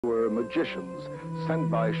were magicians sent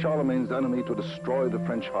by Charlemagne's enemy to destroy the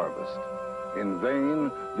French harvest. In vain,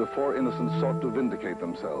 the four innocents sought to vindicate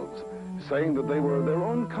themselves, saying that they were their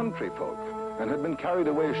own country folk and had been carried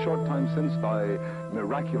away a short time since by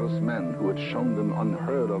miraculous men who had shown them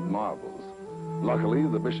unheard of marvels. Luckily,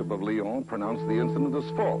 the Bishop of Lyon pronounced the incident as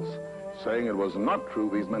false, saying it was not true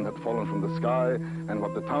these men had fallen from the sky, and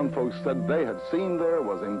what the townfolk said they had seen there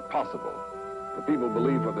was impossible. The people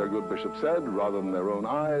believed what their good bishop said rather than their own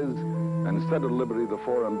eyes, and set at liberty the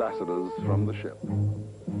four ambassadors from the ship.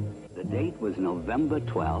 The date was November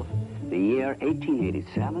 12th, the year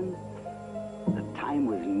 1887. The time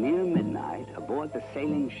was near midnight aboard the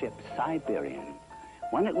sailing ship Siberian,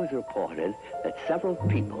 when it was reported that several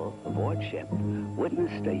people aboard ship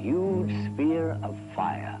witnessed a huge sphere of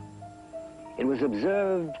fire. It was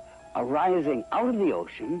observed arising out of the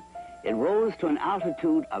ocean. It rose to an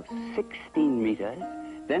altitude of 16 meters,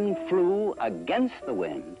 then flew against the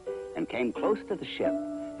wind and came close to the ship,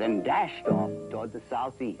 then dashed off toward the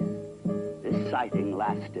southeast. This sighting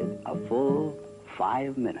lasted a full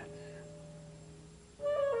 5 minutes.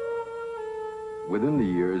 Within the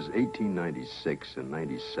years 1896 and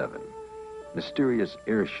 97, mysterious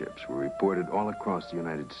airships were reported all across the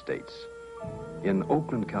United States. In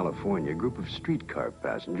Oakland, California, a group of streetcar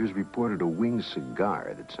passengers reported a winged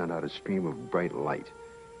cigar that sent out a stream of bright light.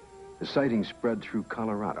 The sighting spread through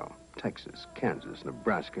Colorado, Texas, Kansas,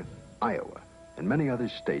 Nebraska, Iowa, and many other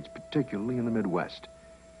states, particularly in the Midwest.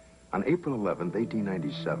 On April 11,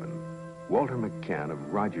 1897, Walter McCann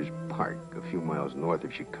of Rogers Park, a few miles north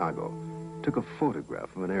of Chicago, took a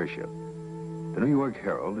photograph of an airship. The New York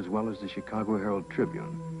Herald, as well as the Chicago Herald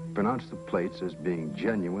Tribune, pronounced the plates as being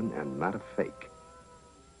genuine and not a fake.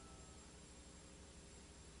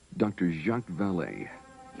 Dr. Jacques Vallée,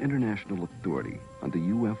 international authority on the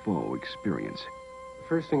UFO experience. The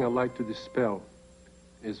first thing I'd like to dispel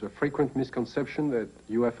is a frequent misconception that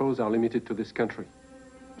UFOs are limited to this country.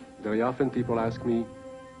 Very often people ask me,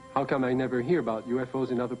 how come I never hear about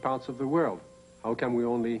UFOs in other parts of the world? How come we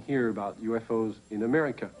only hear about UFOs in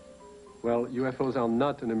America? Well, UFOs are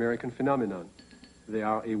not an American phenomenon. They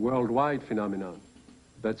are a worldwide phenomenon.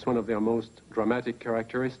 That's one of their most dramatic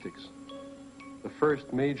characteristics. The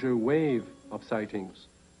first major wave of sightings,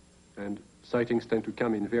 and sightings tend to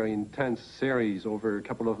come in very intense series over a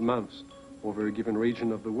couple of months, over a given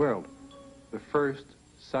region of the world. The first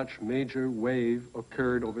such major wave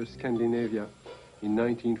occurred over Scandinavia in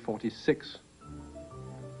 1946.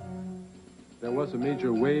 There was a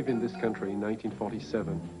major wave in this country in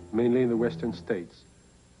 1947, mainly in the western states.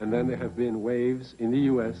 And then there have been waves in the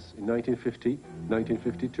US in 1950,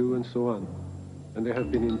 1952, and so on. And there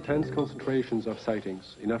have been intense concentrations of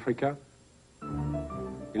sightings in Africa,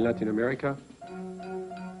 in Latin America,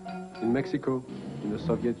 in Mexico, in the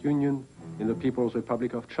Soviet Union, in the People's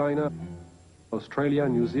Republic of China, Australia,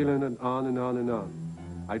 New Zealand, and on and on and on.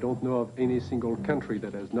 I don't know of any single country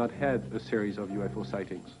that has not had a series of UFO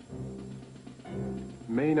sightings.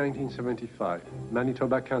 May 1975,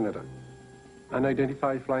 Manitoba, Canada.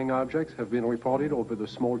 Unidentified flying objects have been reported over the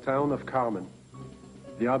small town of Carmen.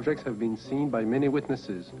 The objects have been seen by many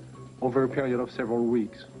witnesses over a period of several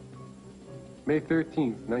weeks. May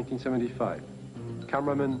 13, 1975,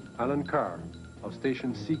 cameraman Alan Carr of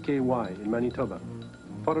station CKY in Manitoba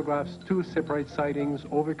photographs 2 separate sightings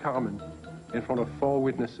over Carmen in front of 4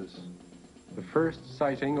 witnesses. The first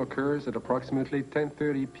sighting occurs at approximately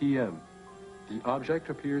 10:30 p.m. The object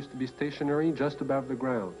appears to be stationary just above the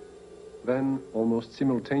ground. Then, almost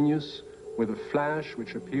simultaneous with a flash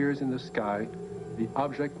which appears in the sky, the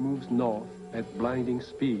object moves north at blinding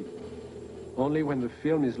speed. Only when the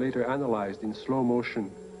film is later analyzed in slow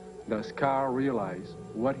motion does Carr realize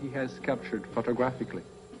what he has captured photographically.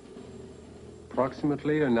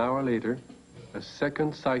 Approximately an hour later, a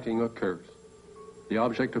second sighting occurs. The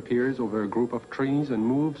object appears over a group of trees and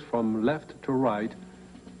moves from left to right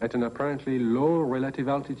at an apparently low relative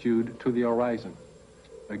altitude to the horizon.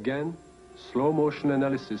 Again, slow motion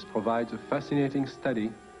analysis provides a fascinating study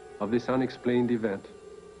of this unexplained event.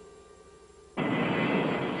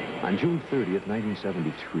 On June 30th,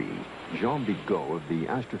 1973, Jean Bigot of the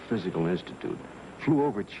Astrophysical Institute flew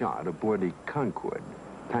over Chad aboard the Concorde,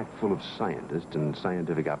 packed full of scientists and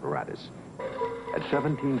scientific apparatus. At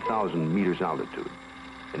 17,000 meters altitude,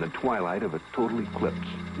 in the twilight of a total eclipse,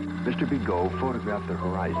 Mr. Bigot photographed the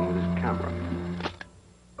horizon with his camera.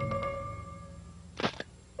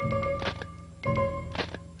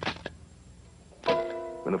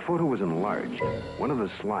 When the photo was enlarged, one of the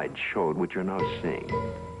slides showed what you're now seeing.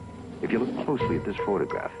 If you look closely at this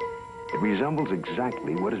photograph, it resembles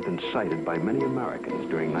exactly what has been cited by many Americans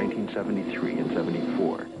during 1973 and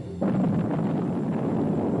 74.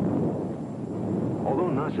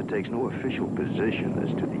 NASA takes no official position as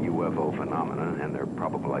to the UFO phenomena and their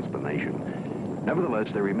probable explanation, nevertheless,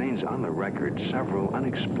 there remains on the record several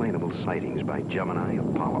unexplainable sightings by Gemini,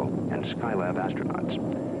 Apollo, and Skylab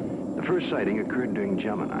astronauts. The first sighting occurred during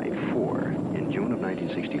Gemini 4 in June of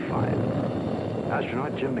 1965.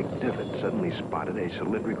 Astronaut Jim McDivitt suddenly spotted a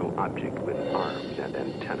cylindrical object with arms and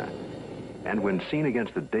antenna. And when seen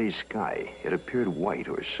against the day sky, it appeared white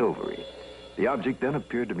or silvery. The object then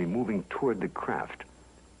appeared to be moving toward the craft.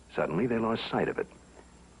 Suddenly, they lost sight of it.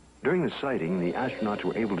 During the sighting, the astronauts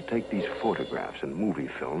were able to take these photographs and movie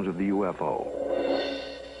films of the UFO.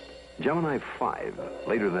 Gemini 5,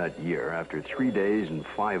 later that year, after 3 days and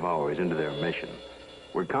 5 hours into their mission,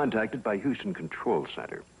 were contacted by Houston Control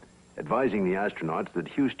Center, advising the astronauts that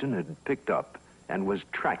Houston had picked up and was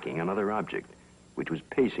tracking another object, which was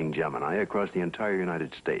pacing Gemini across the entire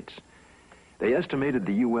United States. They estimated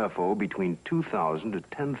the UFO between 2,000 to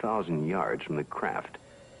 10,000 yards from the craft,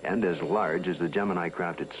 and as large as the Gemini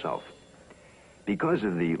craft itself. Because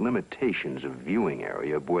of the limitations of viewing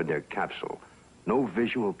area aboard their capsule, no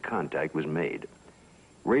visual contact was made.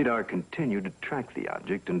 Radar continued to track the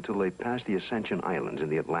object until they passed the Ascension Islands in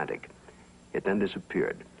the Atlantic. It then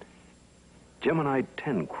disappeared. Gemini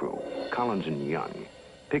 10 crew, Collins and Young,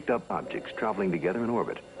 picked up objects traveling together in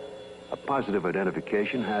orbit. A positive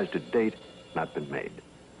identification has, to date, not been made.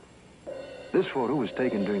 This photo was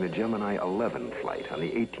taken during the Gemini 11 flight on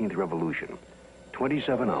the 18th revolution,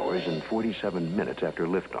 27 hours and 47 minutes after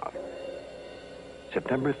liftoff.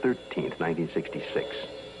 September 13th, 1966.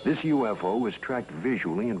 This UFO was tracked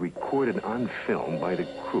visually and recorded on film by the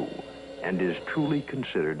crew and is truly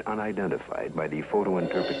considered unidentified by the photo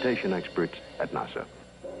interpretation experts at NASA.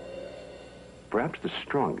 Perhaps the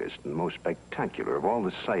strongest and most spectacular of all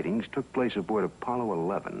the sightings took place aboard Apollo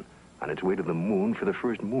 11 on its way to the moon for the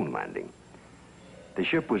first moon landing. The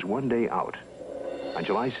ship was 1 day out, on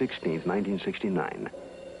July 16, 1969,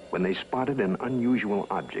 when they spotted an unusual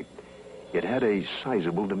object. It had a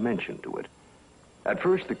sizable dimension to it. At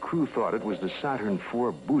first, the crew thought it was the Saturn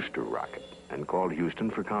IV booster rocket and called Houston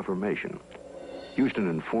for confirmation. Houston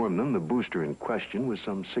informed them the booster in question was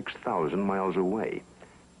some 6,000 miles away.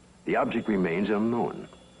 The object remains unknown.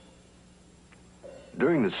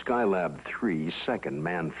 During the Skylab 3 second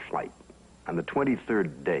manned flight, on the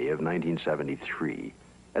 23rd day of 1973,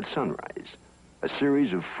 at sunrise, a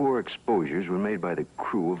series of 4 exposures were made by the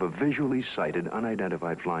crew of a visually sighted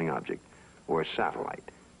unidentified flying object, or satellite,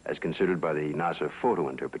 as considered by the NASA Photo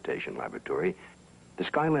Interpretation Laboratory. The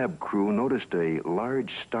Skylab crew noticed a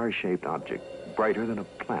large star-shaped object, brighter than a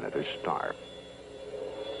planet or star.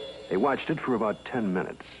 They watched it for about 10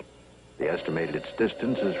 minutes. They estimated its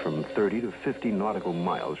distance as from 30 to 50 nautical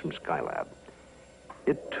miles from Skylab.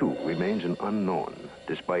 It, too, remains an unknown,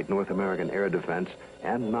 despite North American air defense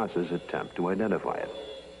and NASA's attempt to identify it.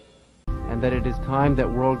 And that it is time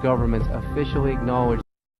that world governments officially acknowledge.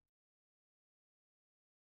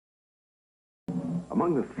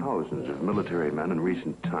 Among the thousands of military men in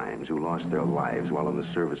recent times who lost their lives while in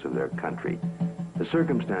the service of their country, the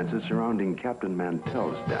circumstances surrounding Captain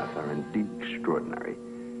Mantell's death are indeed extraordinary.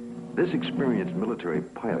 This experienced military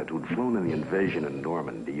pilot who'd flown in the invasion of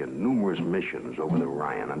Normandy and numerous missions over the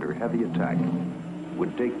Rhine under heavy attack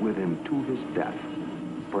would take with him to his death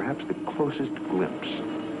perhaps the closest glimpse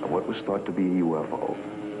of what was thought to be a UFO.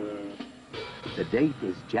 The date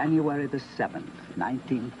is January the 7th,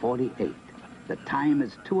 1948. The time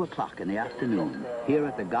is 2 o'clock in the afternoon here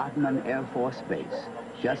at the Godman Air Force Base,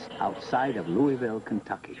 just outside of Louisville,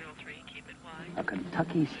 Kentucky. A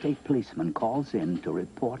Kentucky state policeman calls in to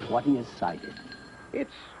report what he has sighted.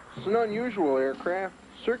 It's an unusual aircraft,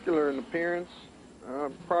 circular in appearance,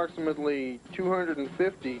 approximately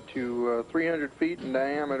 250 to 300 feet in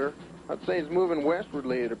diameter. I'd say it's moving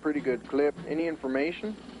westwardly at a pretty good clip. Any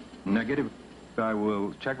information? Negative. I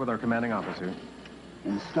will check with our commanding officer.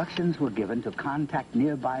 Instructions were given to contact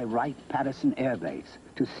nearby Wright-Patterson Air Base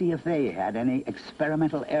to see if they had any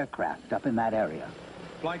experimental aircraft up in that area.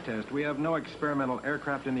 Flight test. We have no experimental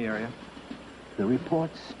aircraft in the area. The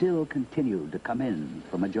reports still continued to come in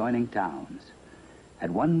from adjoining towns. At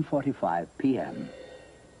 1:45 p.m.,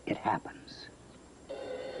 it happens.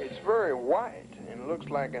 It's very white and looks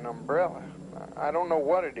like an umbrella. I don't know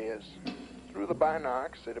what it is. Through the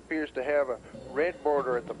binocs, it appears to have a red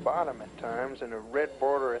border at the bottom at times and a red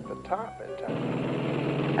border at the top at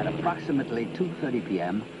times. At approximately 2:30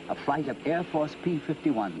 p.m., a flight of Air Force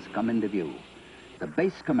P-51s come into view. The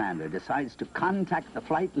base commander decides to contact the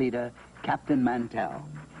flight leader, Captain Mantell.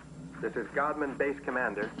 This is Godman Base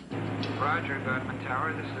Commander. Roger, Godman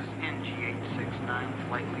Tower. This is NG-869,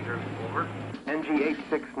 flight leader, over.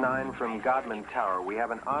 NG869 from Godman Tower. We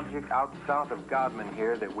have an object out south of Godman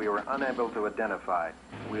here that we were unable to identify.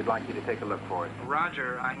 We'd like you to take a look for it.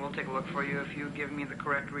 Roger, I will take a look for you if you give me the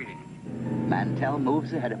correct reading. Mantell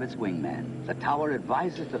moves ahead of its wingman. The tower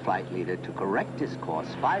advises the flight leader to correct his course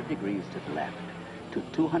 5 degrees to the left to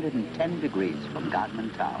 210 degrees from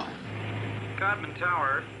Godman Tower. Godman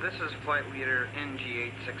Tower, this is flight leader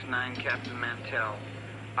NG869, Captain Mantell.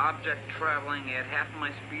 Object traveling at half my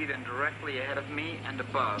speed and directly ahead of me and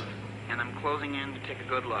above, and I'm closing in to take a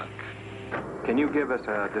good look. Can you give us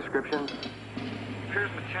a description? Appears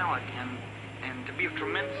metallic and to be of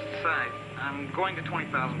tremendous size. I'm going to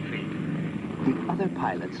 20,000 feet. The other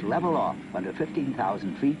pilots level off under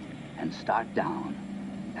 15,000 feet and start down.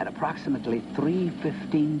 At approximately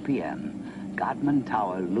 3:15 p.m., Godman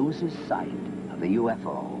Tower loses sight of the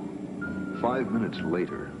UFO. 5 minutes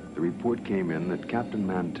later, the report came in that Captain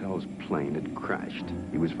Mantell's plane had crashed.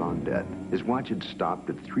 He was found dead. His watch had stopped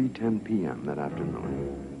at 3:10 p.m. that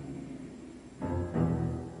afternoon.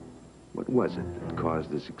 What was it that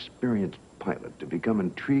caused this experienced pilot to become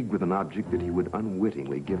intrigued with an object that he would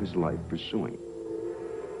unwittingly give his life pursuing?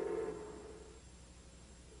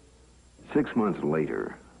 6 months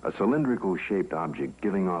later, a cylindrical-shaped object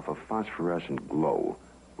giving off a phosphorescent glow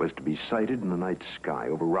was to be sighted in the night sky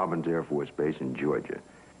over Robins Air Force Base in Georgia.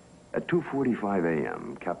 At 2:45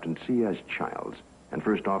 a.m., Captain C.S. Childs and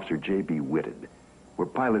First Officer J.B. Whitted were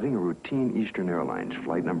piloting a routine Eastern Airlines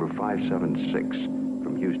flight number 576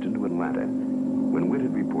 from Houston to Atlanta when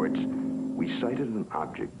Whitted reports, "We sighted an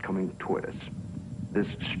object coming toward us. This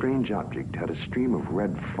strange object had a stream of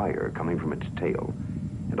red fire coming from its tail,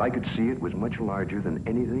 and I could see it was much larger than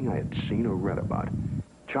anything I had seen or read about."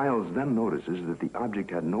 Childs then notices that the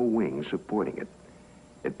object had no wings supporting it.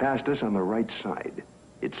 It passed us on the right side.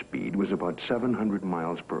 Its speed was about 700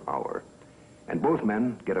 miles per hour. And both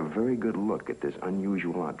men get a very good look at this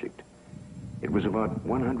unusual object. It was about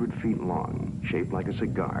 100 feet long, shaped like a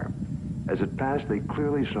cigar. As it passed, they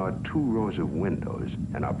clearly saw 2 rows of windows,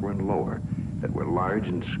 an upper and lower, that were large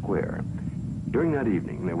and square. During that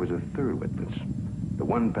evening, there was a third witness, the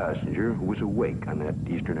one passenger who was awake on that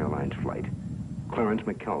Eastern Airlines flight, Clarence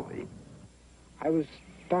McKelvey. I was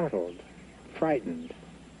startled, frightened.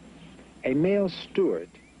 A male steward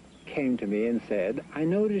came to me and said, "I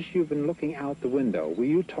notice you've been looking out the window. Will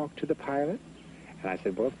you talk to the pilot?" And I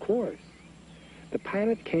said, "Well, of course." The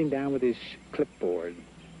pilot came down with his clipboard.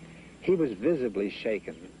 He was visibly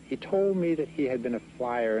shaken. He told me that he had been a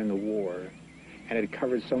flyer in the war and had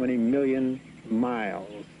covered so many million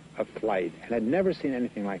miles of flight and had never seen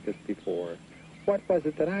anything like this before. What was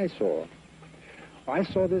it that I saw? I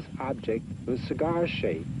saw this object. It was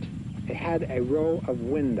cigar-shaped. It had a row of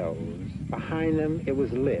windows. Behind them, it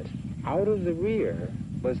was lit. Out of the rear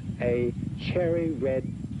was a cherry red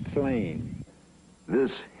flame.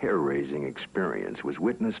 This hair-raising experience was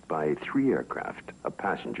witnessed by 3 aircraft, a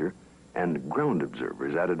passenger, and ground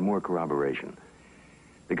observers added more corroboration.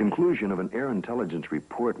 The conclusion of an air intelligence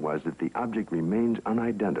report was that the object remains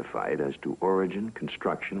unidentified as to origin,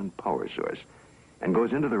 construction, and power source, and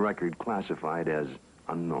goes into the record classified as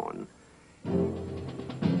unknown.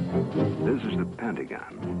 This is the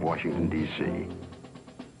Pentagon, Washington, D.C.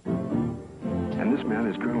 And this man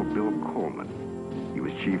is Colonel Bill Coleman. He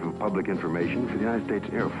was Chief of Public Information for the United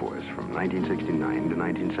States Air Force from 1969 to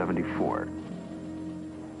 1974.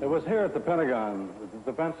 It was here at the Pentagon that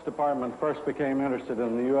the Defense Department first became interested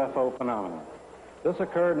in the UFO phenomenon. This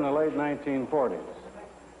occurred in the late 1940s,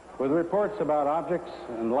 with reports about objects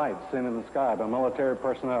and lights seen in the sky by military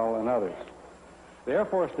personnel and others. The Air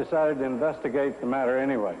Force decided to investigate the matter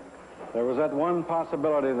anyway. There was that one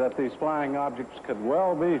possibility that these flying objects could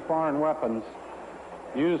well be foreign weapons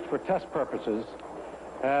used for test purposes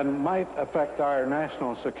and might affect our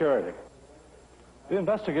national security. The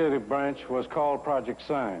investigative branch was called Project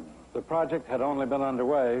Sign. The project had only been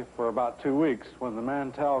underway for about 2 weeks when the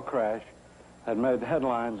Mantell crash had made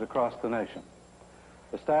headlines across the nation.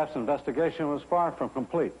 The staff's investigation was far from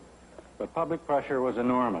complete, but public pressure was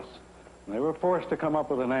enormous. And they were forced to come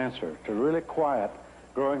up with an answer to really quiet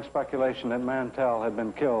growing speculation that Mantell had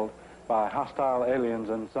been killed by hostile aliens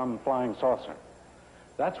and some flying saucer.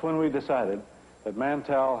 That's when we decided that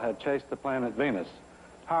Mantell had chased the planet Venus.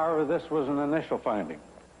 However, this was an initial finding.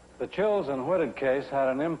 The Childs and Whitted case had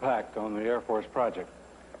an impact on the Air Force project.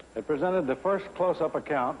 It presented the first close-up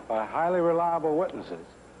account by highly reliable witnesses.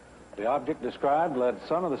 The object described led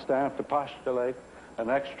some of the staff to postulate an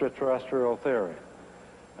extraterrestrial theory.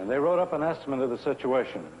 And they wrote up an estimate of the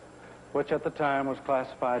situation, which at the time was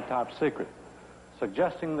classified top secret,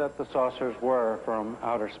 suggesting that the saucers were from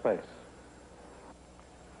outer space.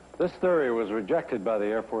 This theory was rejected by the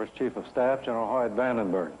Air Force Chief of Staff, General Hoyt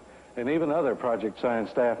Vandenberg, and even other Project Science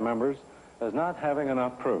staff members as not having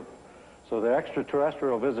enough proof. So the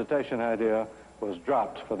extraterrestrial visitation idea was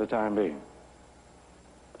dropped for the time being.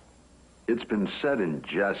 It's been said in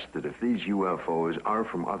jest that if these UFOs are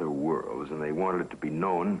from other worlds and they wanted it to be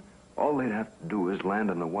known, all they'd have to do is land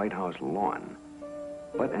on the White House lawn.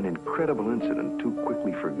 But an incredible incident, too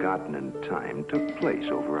quickly forgotten in time, took place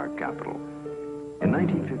over our Capitol. In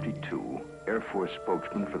 1952, Air Force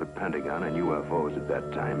spokesman for the Pentagon and UFOs at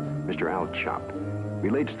that time, Mr. Al Chop,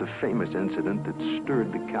 relates the famous incident that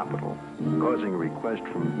stirred the Capitol, causing a request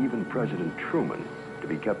from even President Truman to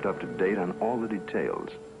be kept up to date on all the details.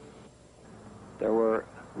 There were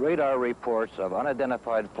radar reports of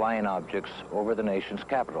unidentified flying objects over the nation's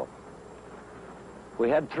capital. We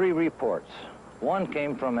had 3 reports. One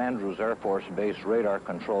came from Andrews Air Force Base radar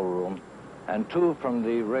control room, and 2 from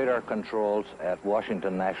the radar controls at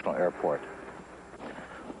Washington National Airport.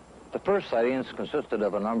 The first sightings consisted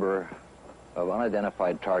of a number of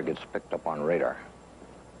unidentified targets picked up on radar.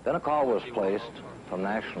 Then a call was placed from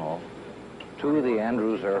National to the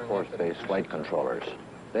Andrews Air Force Base flight controllers.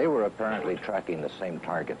 They were apparently tracking the same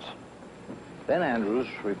targets. Then Andrews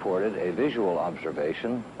reported a visual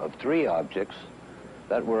observation of 3 objects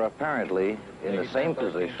that were apparently in the same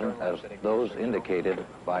position as those indicated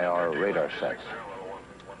by our radar sets.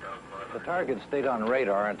 The targets stayed on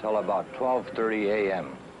radar until about 12:30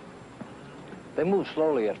 a.m. They moved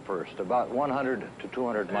slowly at first, about 100 to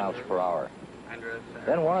 200 miles per hour.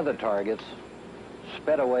 Then one of the targets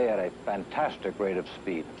sped away at a fantastic rate of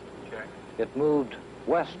speed. It moved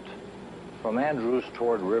west from Andrews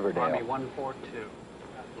toward Riverdale. Army 142.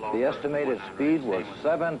 The estimated speed was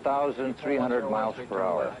 7,300 miles per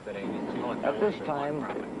hour. At this time,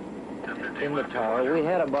 in the tower, we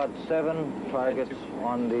had about 7 targets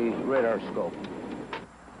on the radar scope.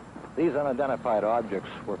 These unidentified objects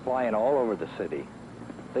were flying all over the city.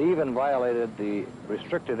 They even violated the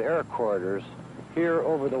restricted air corridors here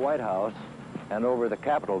over the White House and over the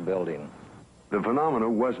Capitol building. The phenomena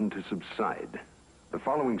wasn't to subside. The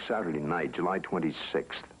following Saturday night, July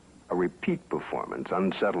 26th, a repeat performance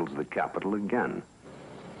unsettles the Capitol again.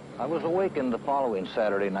 I was awakened the following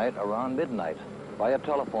Saturday night around midnight by a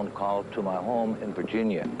telephone call to my home in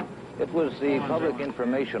Virginia. It was the public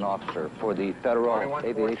information officer for the Federal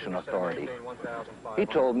Aviation Authority. He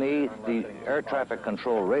told me the air traffic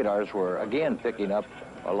control radars were again picking up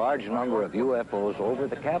a large number of UFOs over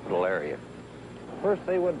the Capitol area. First,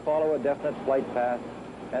 they would follow a definite flight path,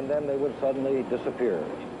 and then they would suddenly disappear.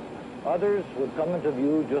 Others would come into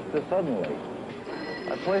view just as suddenly.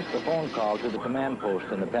 I placed a phone call to the command post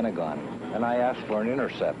in the Pentagon, and I asked for an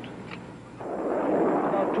intercept.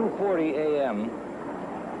 About 2:40 a.m.,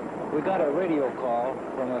 we got a radio call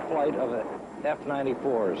from a flight of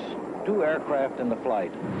F-94s, 2 aircraft in the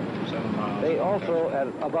flight. They also, at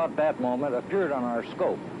about that moment, appeared on our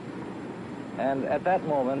scope. And at that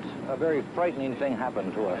moment, a very frightening thing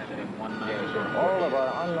happened to us. All of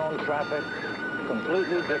our unknown traffic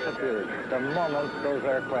completely disappeared the moment those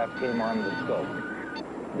aircraft came on the scope.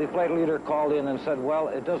 The flight leader called in and said, well,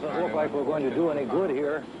 it doesn't look like we're going to do any good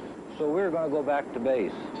here, so we're going to go back to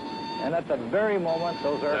base. And at the very moment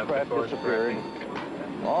those aircraft disappeared,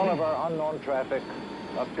 all of our unknown traffic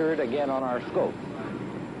appeared again on our scope.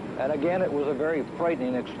 And again, it was a very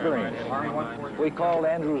frightening experience. We called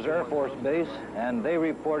Andrews Air Force Base, and they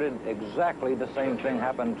reported exactly the same thing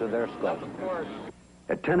happened to their scope.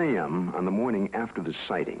 At 10 a.m. on the morning after the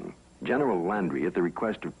sighting, General Landry, at the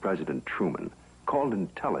request of President Truman, called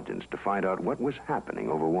intelligence to find out what was happening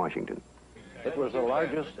over Washington. It was the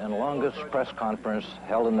largest and longest press conference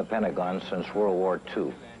held in the Pentagon since World War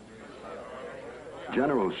II.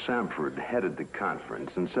 General Samford headed the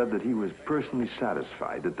conference and said that he was personally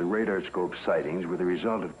satisfied that the radar scope sightings were the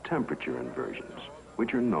result of temperature inversions,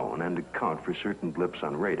 which are known and account for certain blips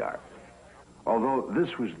on radar. Although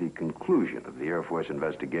this was the conclusion of the Air Force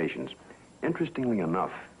investigations, interestingly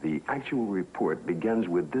enough, the actual report begins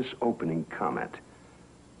with this opening comment: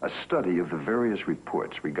 a study of the various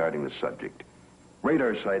reports regarding the subject.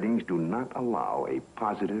 Radar sightings do not allow a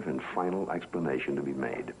positive and final explanation to be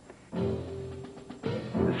made.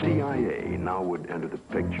 The CIA now would enter the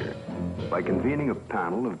picture by convening a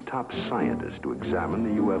panel of top scientists to examine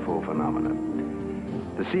the UFO phenomena.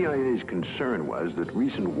 The CIA's concern was that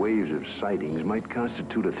recent waves of sightings might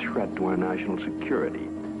constitute a threat to our national security.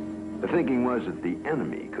 The thinking was that the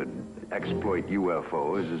enemy could exploit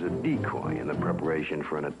UFOs as a decoy in the preparation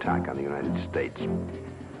for an attack on the United States.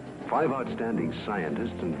 5 outstanding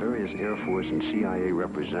scientists and various Air Force and CIA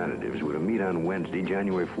representatives were to meet on Wednesday,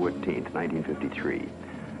 January 14th, 1953.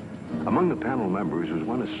 Among the panel members was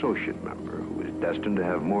one associate member who was destined to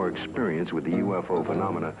have more experience with the UFO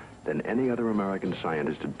phenomena than any other American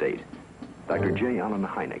scientist to date, Dr. J. Allen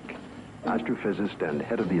Hynek, astrophysicist and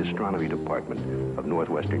head of the astronomy department of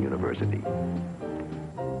Northwestern University.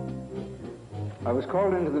 I was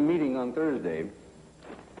called into the meeting on Thursday.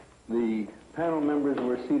 The panel members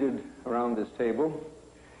were seated around this table.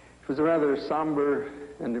 It was a rather somber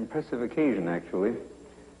and impressive occasion, actually.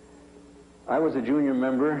 I was a junior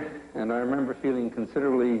member, and I remember feeling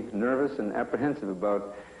considerably nervous and apprehensive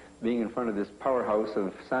about being in front of this powerhouse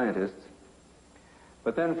of scientists.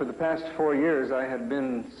 But then for the past 4 years, I had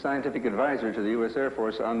been scientific advisor to the U.S. Air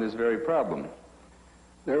Force on this very problem.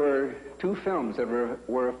 There were 2 films that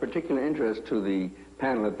were of particular interest to the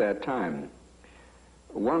panel at that time.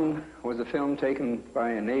 One was a film taken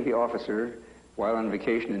by a Navy officer while on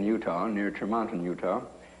vacation in Utah, near Tremonton, Utah,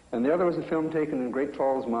 and the other was a film taken in Great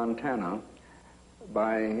Falls, Montana,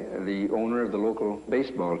 by the owner of the local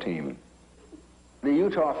baseball team. The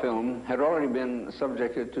Utah film had already been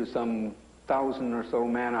subjected to some 1,000 or so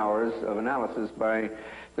man-hours of analysis by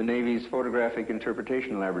the Navy's Photographic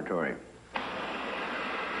Interpretation Laboratory.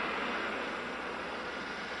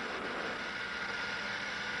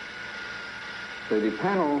 So the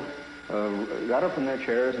panel got up from their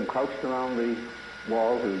chairs and crouched around the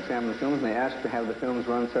wall to examine the films, and they asked to have the films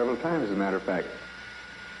run several times, as a matter of fact.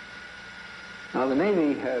 Now, the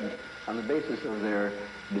Navy had, on the basis of their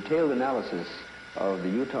detailed analysis of the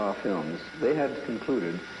Utah films, they had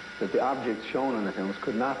concluded that the objects shown in the films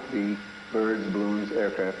could not be birds, balloons,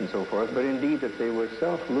 aircraft, and so forth, but indeed that they were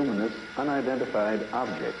self-luminous, unidentified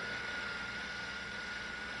objects.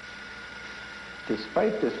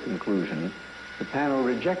 Despite this conclusion, the panel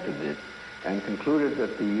rejected it and concluded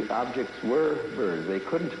that the objects were birds. They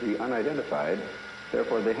couldn't be unidentified,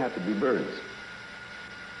 therefore they had to be birds.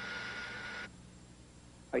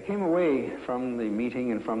 I came away from the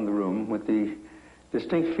meeting and from the room with the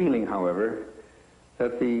distinct feeling, however,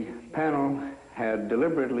 that the panel had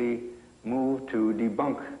deliberately moved to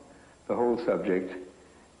debunk the whole subject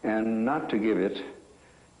and not to give it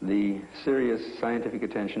the serious scientific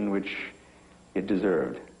attention which it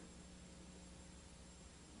deserved.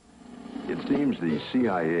 It seems the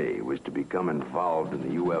CIA was to become involved in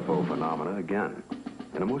the UFO phenomena again,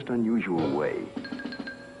 in a most unusual way.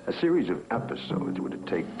 A series of episodes were to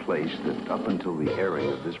take place that, up until the airing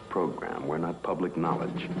of this program, were not public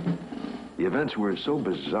knowledge. The events were so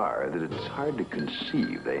bizarre that it's hard to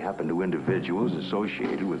conceive they happened to individuals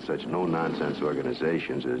associated with such no-nonsense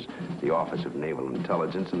organizations as the Office of Naval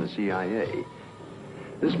Intelligence and the CIA.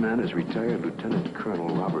 This man is retired Lieutenant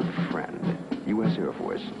Colonel Robert Friend, U.S. Air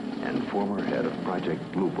Force, and former head of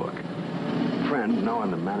Project Blue Book. Friend, now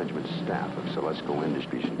on the management staff of Celesco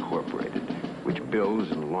Industries Incorporated, which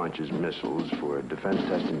builds and launches missiles for defense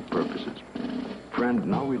testing purposes. Friend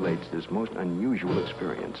now relates this most unusual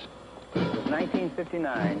experience. It was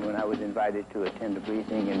 1959 when I was invited to attend a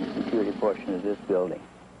briefing in the security portion of this building.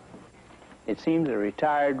 It seems a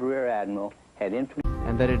retired Rear Admiral had influenced...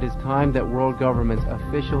 And that it is time that world governments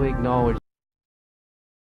officially acknowledge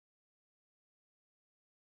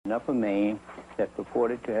in Upper Maine that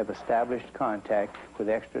purported to have established contact with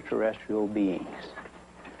extraterrestrial beings.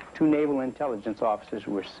 2 naval intelligence officers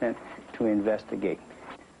were sent to investigate.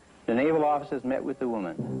 The naval officers met with the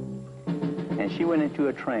woman, and she went into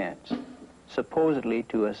a trance, supposedly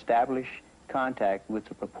to establish contact with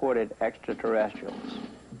the purported extraterrestrials.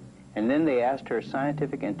 And then they asked her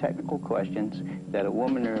scientific and technical questions that a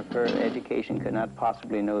woman of her education could not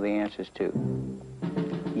possibly know the answers to.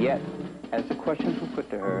 Yet, as the questions were put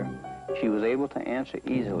to her, she was able to answer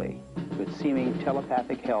easily with seeming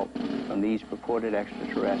telepathic help from these purported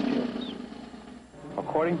extraterrestrials.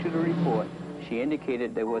 According to the report, she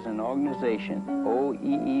indicated there was an organization,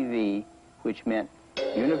 OEEV, which meant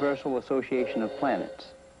Universal Association of Planets,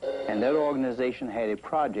 and that organization had a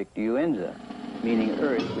project, UNZA, meaning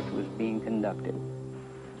Earth, which was being conducted.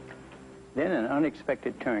 Then an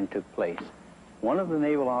unexpected turn took place. One of the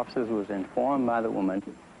naval officers was informed by the woman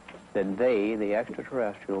that they, the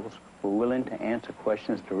extraterrestrials, were willing to answer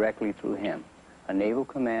questions directly through him, a naval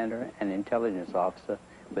commander and intelligence officer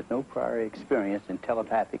with no prior experience in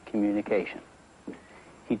telepathic communication.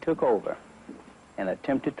 He took over and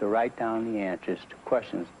attempted to write down the answers to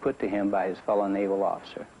questions put to him by his fellow naval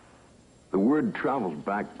officer. The word traveled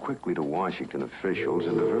back quickly to Washington officials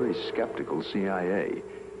and the very skeptical CIA.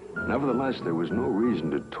 Nevertheless, there was no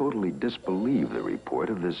reason to totally disbelieve the report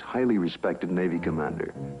of this highly respected Navy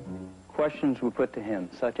commander. Questions were put to him,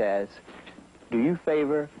 such as, do you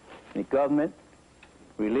favor the government,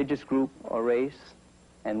 religious group, or race?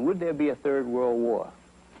 And would there be a third world war?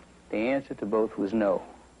 The answer to both was no.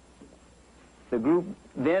 The group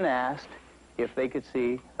then asked if they could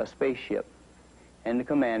see a spaceship, and the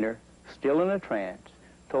commander, still in a trance,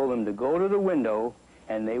 told them to go to the window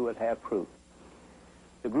and they would have proof.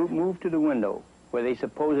 The group moved to the window where they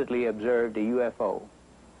supposedly observed a UFO.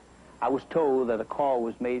 I was told that a call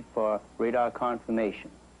was made for radar confirmation.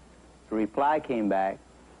 The reply came back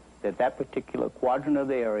that that particular quadrant of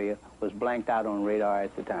the area was blanked out on radar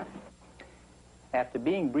at the time. After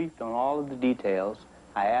being briefed on all of the details,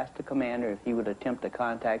 I asked the commander if he would attempt to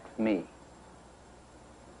contact me.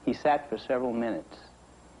 He sat for several minutes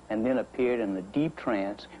and then appeared in a deep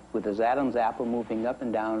trance with his Adam's apple moving up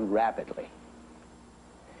and down rapidly.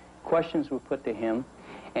 Questions were put to him,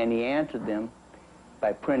 and he answered them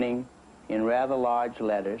by printing in rather large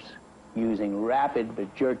letters using rapid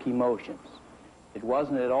but jerky motions. It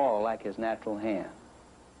wasn't at all like his natural hand.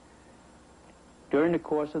 During the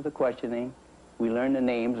course of the questioning, we learned the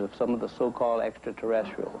names of some of the so-called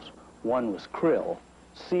extraterrestrials. One was Krill,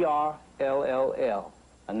 C-R-L-L-L.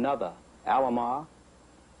 Another, Alomar,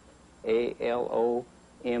 A-L-O-M-A-R.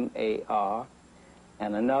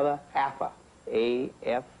 And another, Alpha,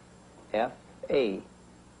 A-F-F-A,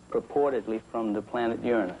 purportedly from the planet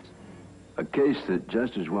Uranus. A case that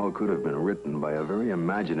just as well could have been written by a very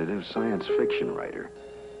imaginative science fiction writer.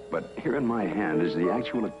 But here in my hand is the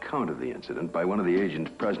actual account of the incident by one of the agents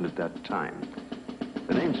present at that time.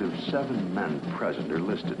 The names of 7 men present are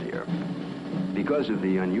listed here. Because of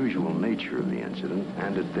the unusual nature of the incident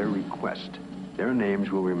and at their request, their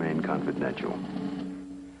names will remain confidential.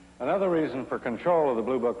 Another reason for control of the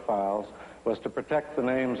Blue Book files was to protect the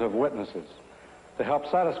names of witnesses. To help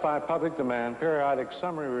satisfy public demand, periodic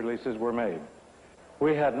summary releases were made.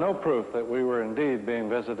 We had no proof that we were indeed being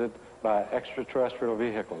visited by extraterrestrial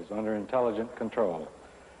vehicles under intelligent control.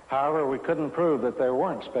 However, we couldn't prove that there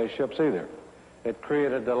weren't spaceships either. It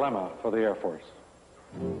created a dilemma for the Air Force.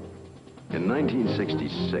 In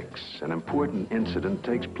 1966, an important incident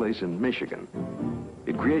takes place in Michigan.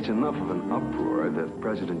 It creates enough of an uproar that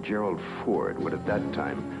President Gerald Ford would at that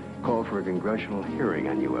time call for a congressional hearing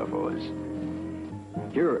on UFOs.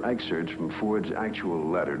 Here are excerpts from Ford's actual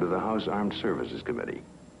letter to the House Armed Services Committee.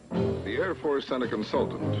 The Air Force sent a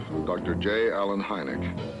consultant, Dr. J. Allen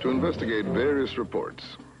Hynek, to investigate various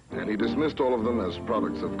reports, and he dismissed all of them as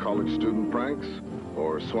products of college student pranks,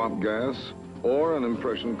 or swamp gas, or an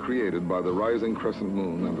impression created by the rising crescent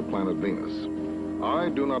moon and the planet Venus. I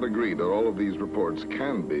do not agree that all of these reports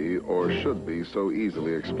can be or should be so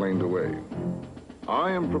easily explained away.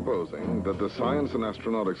 I am proposing that the Science and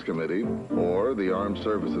Astronautics Committee, or the Armed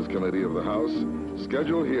Services Committee of the House,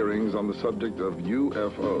 schedule hearings on the subject of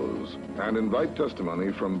UFOs and invite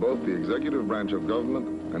testimony from both the executive branch of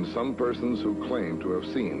government and some persons who claim to have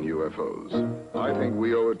seen UFOs. I think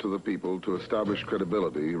we owe it to the people to establish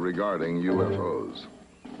credibility regarding UFOs.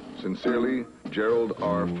 Sincerely, Gerald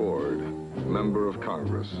R. Ford, Member of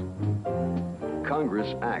Congress.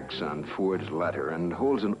 Congress acts on Ford's letter and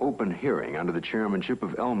holds an open hearing under the chairmanship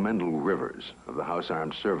of L. Mendel Rivers of the House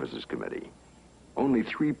Armed Services Committee. Only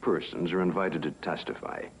 3 persons are invited to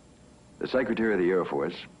testify: the Secretary of the Air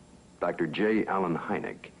Force, Dr. J. Allen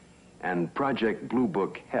Hynek, and Project Blue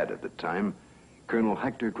Book head at the time, Colonel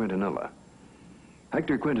Hector Quintanilla.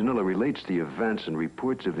 Hector Quintanilla relates the events and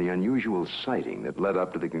reports of the unusual sighting that led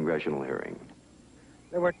up to the congressional hearing.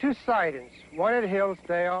 There were 2 sightings, one at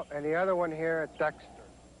Hillsdale and the other one here at Dexter.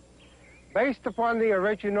 Based upon the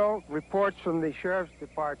original reports from the Sheriff's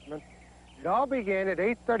Department, it all began at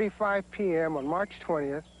 8:35 p.m. on March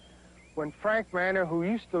 20th, when Frank Manor, who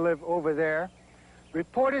used to live over there,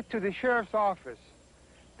 reported to the Sheriff's office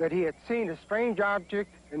that he had seen a strange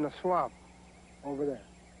object in the swamp over there.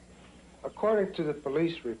 According to the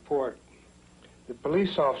police report, the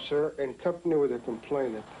police officer, in company with the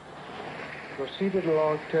complainant, proceeded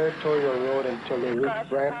along Territorial Road until they reached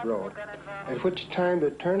Brant Road, at which time they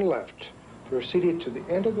turned left, proceeded to the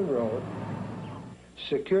end of the road,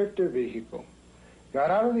 secured their vehicle,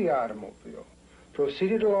 got out of the automobile,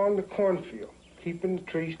 proceeded along the cornfield, keeping the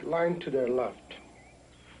trees lined to their left.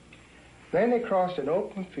 Then they crossed an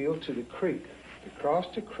open field to the creek. They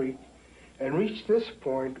crossed the creek and reached this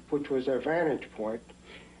point, which was their vantage point,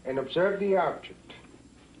 and observed the object.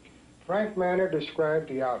 Frank Manor described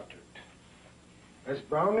the object as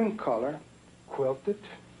brown in color, quilted,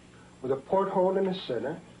 with a porthole in the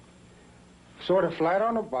center, sort of flat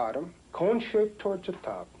on the bottom, cone-shaped towards the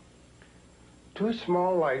top. 2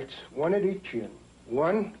 small lights, one at each end.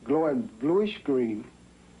 One glowing bluish green,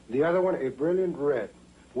 the other one a brilliant red,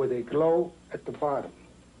 with a glow at the bottom.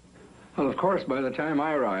 Well, of course, by the time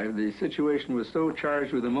I arrived, the situation was so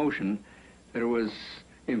charged with emotion that it was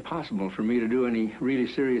impossible for me to do any really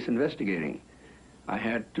serious investigating. I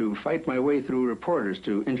had to fight my way through reporters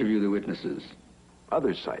to interview the witnesses.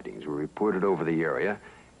 Other sightings were reported over the area,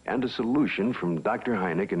 and a solution from Dr.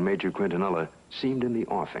 Hynek and Major Quintanilla seemed in the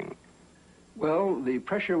offing. Well, the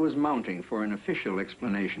pressure was mounting for an official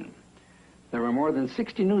explanation. There were more than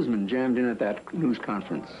 60 newsmen jammed in at that news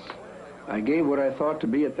conference. I gave what I thought to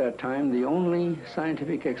be at that time the only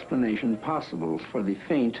scientific explanation possible for the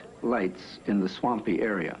faint lights in the swampy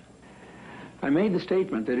area. I made the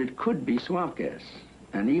statement that it could be swamp gas,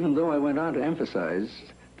 and even though I went on to emphasize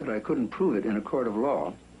that I couldn't prove it in a court of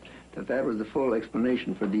law, that was the full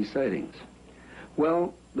explanation for these sightings.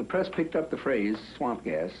 Well, the press picked up the phrase, swamp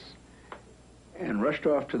gas, and rushed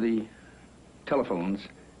off to the telephones,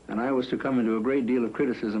 and I was to come into a great deal of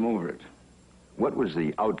criticism over it. What was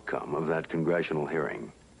the outcome of that congressional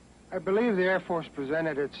hearing? I believe the Air Force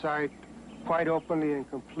presented its site quite openly and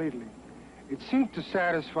completely. It seemed to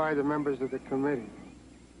satisfy the members of the committee.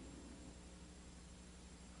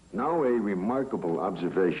 Now a remarkable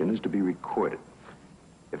observation is to be recorded.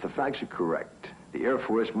 If the facts are correct, the Air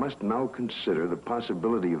Force must now consider the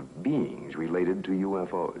possibility of beings related to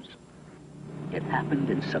UFOs. It happened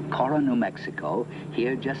in Socorro, New Mexico,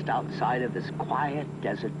 here just outside of this quiet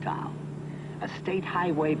desert town. A state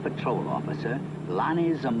highway patrol officer,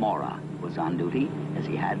 Lonnie Zamora, was on duty, as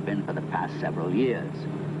he had been for the past several years.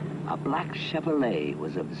 A black Chevrolet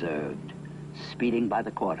was observed, speeding by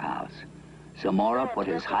the courthouse. Zamora put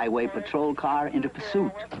his highway patrol car into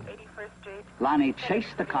pursuit. Lonnie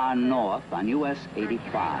chased the car north on US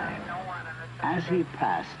 85. As he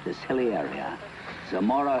passed this hilly area,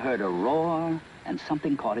 Zamora heard a roar and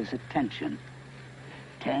something caught his attention.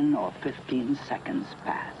 10 or 15 seconds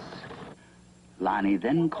pass. Lonnie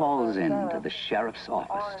then calls in to the sheriff's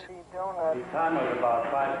office. The time was about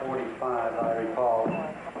 5:45, I recall,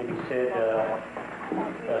 and he said,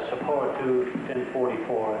 support to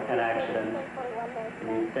 1044, an accident.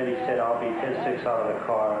 And then he said, I'll be 10-6 out of the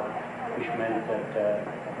car, which meant that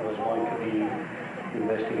I was going to be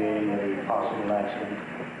investigating a possible accident.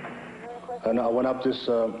 And I went up this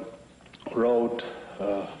road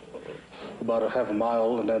about a half a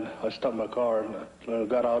mile, and then I stopped my car and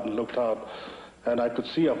got out and looked out, and I could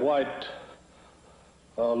see a white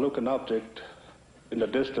looking object in the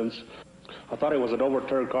distance. I thought it was an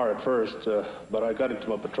overturned car at first, but I got into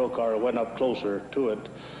my patrol car and went up closer to it.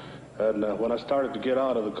 And when I started to get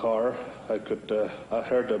out of the car, I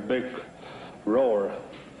heard a big roar.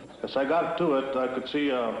 As I got to it, I could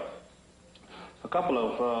see looked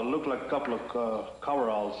like a couple of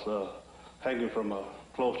coveralls hanging from a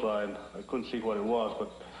clothesline. I couldn't see what it was,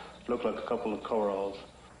 but it looked like a couple of coveralls.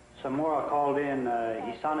 Zamora called in.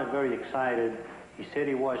 He sounded very excited. He said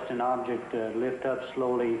he watched an object lift up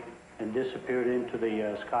slowly and disappeared into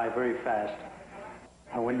the sky very fast.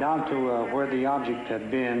 I went down to where the object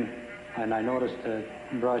had been, and I noticed the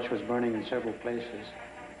brush was burning in several places.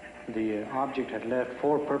 The object had left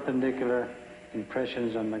 4 perpendicular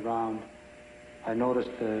impressions on the ground. I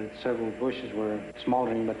noticed several bushes were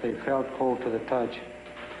smoldering, but they felt cold to the touch.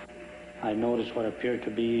 I noticed what appeared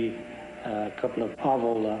to be a couple of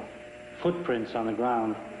oval footprints on the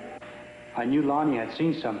ground. I knew Lonnie had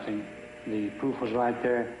seen something. The proof was right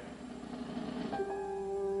there.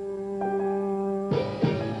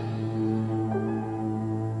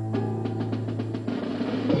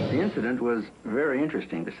 The incident was very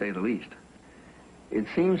interesting, to say the least. It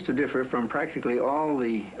seems to differ from practically all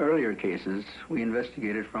the earlier cases we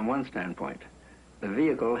investigated from one standpoint. The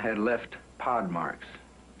vehicle had left pod marks.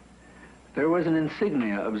 There was an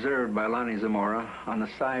insignia observed by Lonnie Zamora on the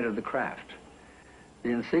side of the craft. The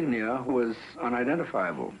insignia was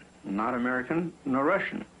unidentifiable, not American nor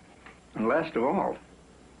Russian. And last of all,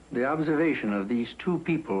 the observation of these 2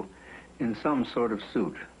 people in some sort of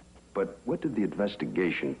suit. But what did the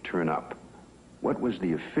investigation turn up? What was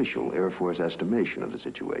the official Air Force estimation of the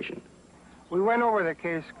situation? We went over the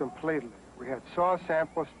case completely. We had soil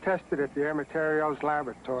samples tested at the Air Materials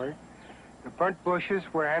Laboratory. The burnt bushes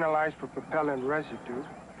were analyzed for propellant residue.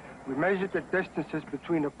 We measured the distances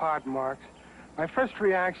between the pod marks. My first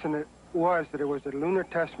reaction was that it was a lunar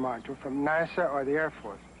test module from NASA or the Air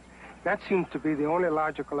Force. That seemed to be the only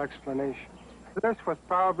logical explanation. This was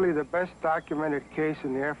probably the best documented case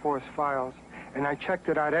in the Air Force files, and I checked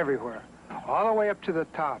it out everywhere, all the way up to the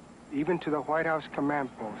top, even to the White House command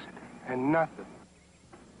post, and nothing.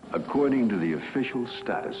 According to the official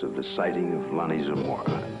status of the sighting of Lonnie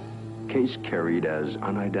Zamora, case carried as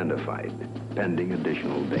unidentified, pending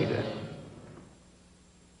additional data.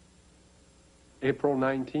 April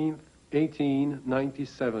 19th,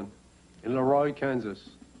 1897, in Leroy, Kansas.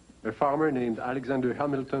 A farmer named Alexander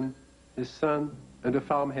Hamilton, his son, and a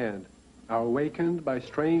farmhand are awakened by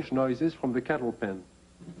strange noises from the cattle pen.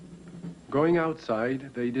 Going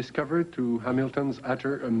outside, they discovered, to Hamilton's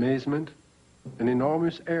utter amazement, an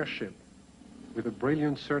enormous airship with a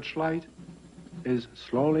brilliant searchlight is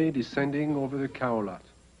slowly descending over the cow lot.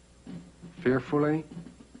 Fearfully,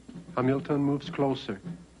 Hamilton moves closer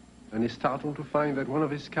and is startled to find that one of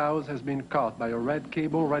his cows has been caught by a red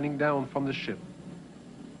cable running down from the ship.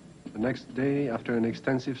 The next day, after an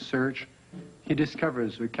extensive search, he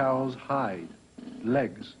discovers the cow's hide,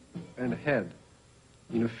 legs, and head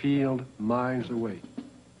in a field miles away.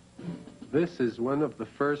 This is one of the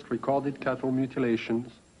first recorded cattle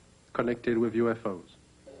mutilations connected with UFOs.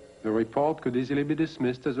 The report could easily be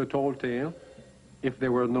dismissed as a tall tale if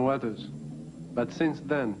there were no others. But since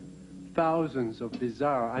then, thousands of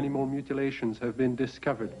bizarre animal mutilations have been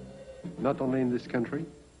discovered, not only in this country,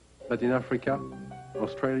 but in Africa,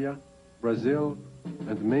 Australia, Brazil,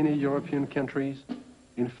 and many European countries,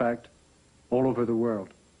 in fact, all over the world.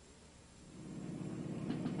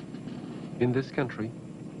 In this country,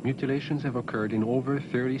 mutilations have occurred in over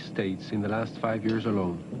 30 states in the last 5 years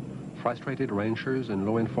alone. Frustrated ranchers and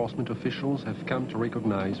law enforcement officials have come to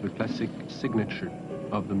recognize the classic signature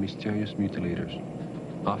of the mysterious mutilators.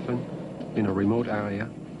 Often, in a remote area,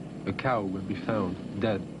 a cow will be found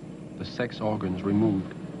dead, the sex organs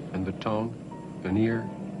removed, and the tongue, an ear,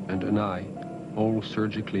 and an eye all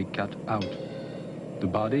surgically cut out. The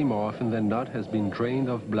body, more often than not, has been drained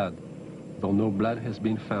of blood, though no blood has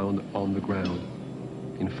been found on the ground.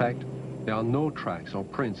 In fact, there are no tracks or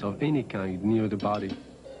prints of any kind near the body.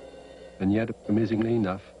 And yet, amazingly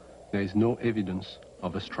enough, there is no evidence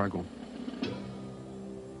of a struggle.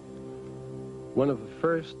 One of the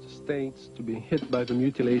first states to be hit by the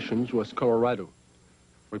mutilations was Colorado.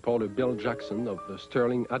 Reporter Bill Jackson of the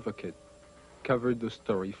Sterling Advocate covered the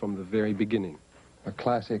story from the very beginning. A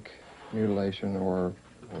classic mutilation, or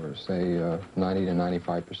say 90 to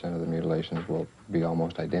 95% of the mutilations will be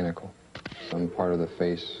almost identical. Some part of the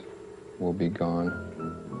face will be gone,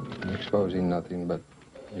 exposing nothing but,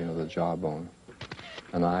 the jawbone.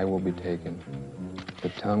 An eye will be taken, the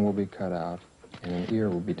tongue will be cut out, and an ear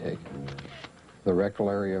will be taken. The rectal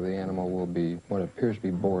area of the animal will be what appears to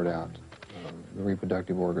be bored out. The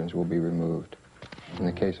reproductive organs will be removed. In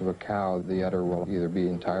the case of a cow, the udder will either be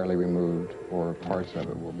entirely removed or parts of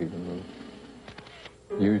it will be removed.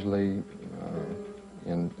 Usually,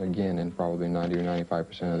 in probably 90 or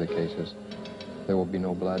 95% of the cases, there will be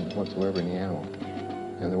no blood whatsoever in the animal.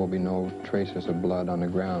 And there will be no traces of blood on the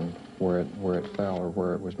ground where it fell or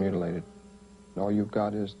where it was mutilated. All you've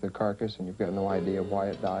got is the carcass, and you've got no idea why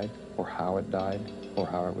it died, or how it died, or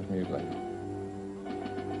how it was mutilated.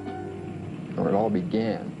 Or it all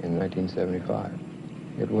began in 1975.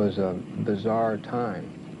 It was a bizarre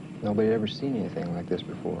time. Nobody had ever seen anything like this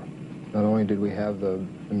before. Not only did we have the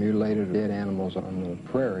mutilated dead animals on the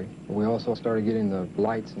prairie, but we also started getting the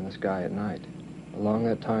lights in the sky at night. Along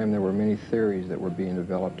that time, there were many theories that were being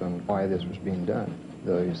developed on why this was being done.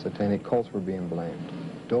 The satanic cults were being blamed,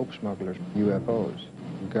 dope smugglers, UFOs,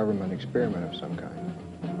 a government experiment of some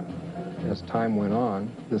kind. As time went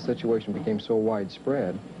on, the situation became so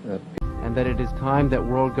widespread that... And that it is time that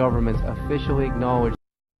world governments officially acknowledge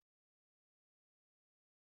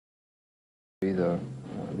the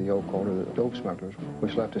occult or the dope smugglers,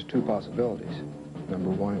 which left us two possibilities. Number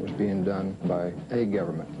one, it was being done by a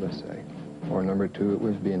government, let's say. Or number two, it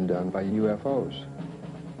was being done by UFOs.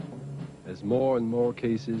 As more and more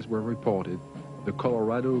cases were reported, the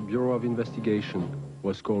Colorado Bureau of Investigation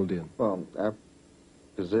was called in. Well, our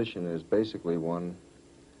position is basically one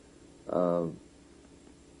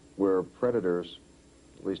where predators,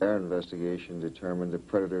 at least our investigation determined that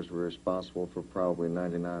predators were responsible for probably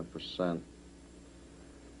 99%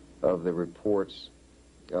 of the reports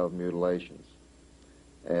of mutilations.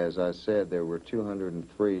 As I said, there were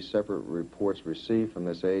 203 separate reports received from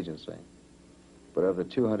this agency. But of the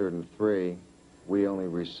 203, we only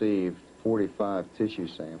received 45 tissue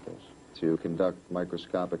samples to conduct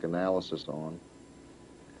microscopic analysis on.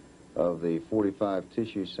 Of the 45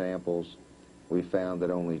 tissue samples, we found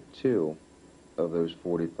that only 2 of those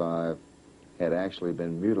 45 had actually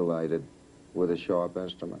been mutilated with a sharp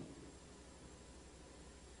instrument.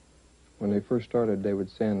 When they first started, they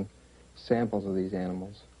would send samples of these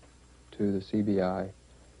animals to the CBI,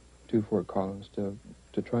 to Fort Collins,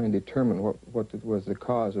 to try and determine what was the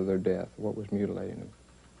cause of their death, what was mutilating them.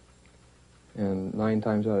 And 9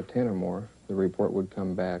 times out of 10 or more, the report would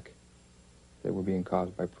come back that were being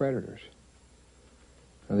caused by predators.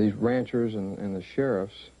 Now, these ranchers and the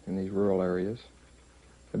sheriffs in these rural areas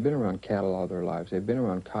have been around cattle all their lives. They've been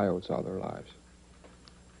around coyotes all their lives.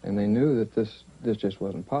 And they knew that this just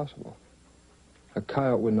wasn't possible. A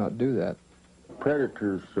coyote would not do that.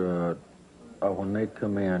 Predators, when they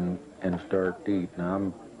come in and start to eat,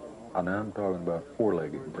 now I'm talking about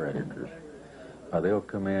four-legged predators. They'll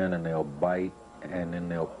come in and they'll bite, and then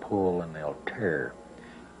they'll pull and they'll tear.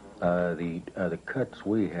 The cuts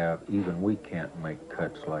we have, even we can't make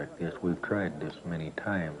cuts like this. We've tried this many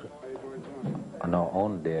times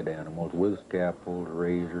on dead animals with scalpels,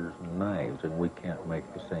 razors, and knives, and we can't make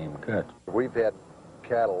the same cuts. We've had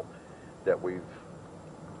cattle that we've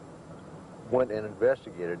went and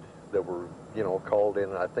investigated that were, you know, called in,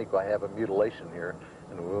 and I think I have a mutilation here,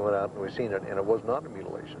 and we went out and we seen it, and it was not a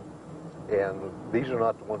mutilation. And these are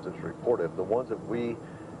not the ones that's reported. The ones that we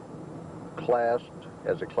classed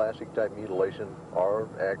as a classic type mutilation are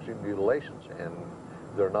actually mutilations, and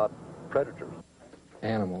they're not predators.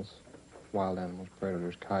 Animals, wild animals,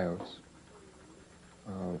 predators, coyotes,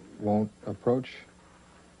 won't approach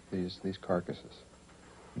these carcasses.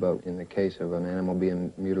 But in the case of an animal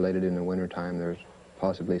being mutilated in the wintertime, there's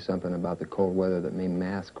possibly something about the cold weather that may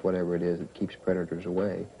mask whatever it is that keeps predators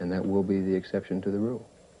away, and that will be the exception to the rule.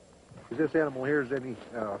 Is this animal here, is any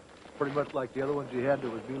pretty much like the other ones you had that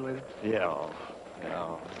was mutilated? Yeah.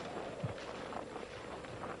 How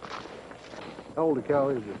old a cow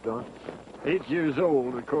is this, Don? 8 years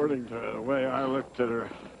old, according to the way I looked at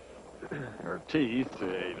her teeth,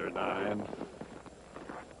 8 or 9.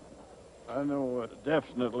 I know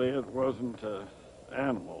definitely it wasn't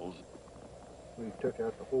animals. We took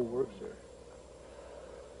out the whole works there.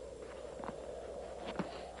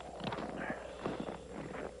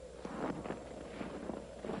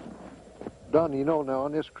 Don, you know now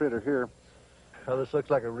on this critter here, how this looks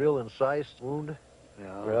like a real incised wound?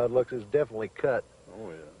 Yeah. Well, it looks, it's definitely cut. Oh,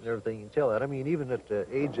 yes. And everything, you can tell that. I mean, even at the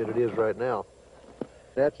age that it is right now,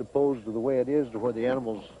 that's opposed to the way it is to where the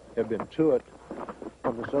animals have been to it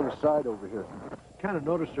on this other side over here. Kind of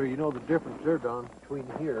noticed there, you know, the difference there, Don, between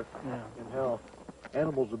here and how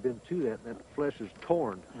animals have been to that, and that flesh is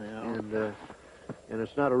torn. Yeah. And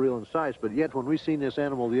it's not a real incise, but yet when we seen this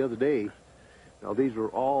animal the other day, now these were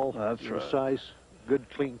all incise, good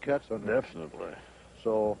clean cuts on them. Definitely.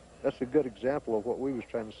 So that's a good example of what we was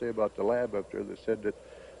trying to say about the lab up there. They said that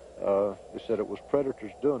they said it was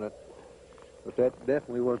predators doing it, but that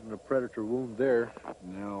definitely wasn't a predator wound there.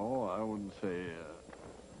 No, I wouldn't say.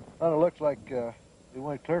 Well, it looks like they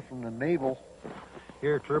went clear from the navel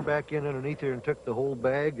here, clear back in underneath here, and took the whole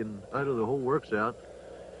bag and out of the whole works out,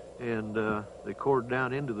 and they cored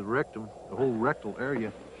down into the rectum, the whole rectal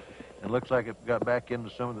area. It looks like it got back into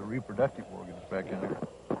some of the reproductive organs back in there.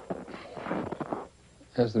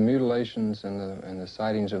 As the mutilations and the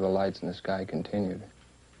sightings of the lights in the sky continued,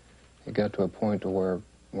 it got to a point to where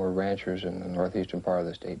ranchers in the northeastern part of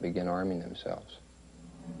the state began arming themselves.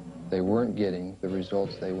 They weren't getting the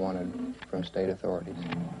results they wanted from state authorities.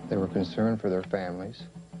 They were concerned for their families,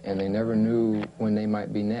 and they never knew when they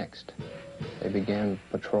might be next. They began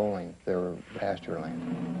patrolling their pasture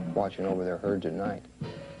land, watching over their herds at night.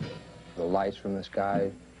 The lights from the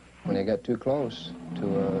sky, when they got too close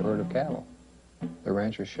to a herd of cattle, the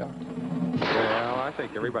ranchers shot. Well, I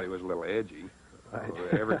think everybody was a little edgy.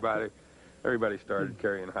 Everybody started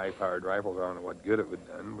carrying high-powered rifles. I don't know what good it would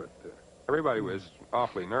have done, but everybody was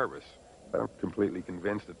awfully nervous. I'm completely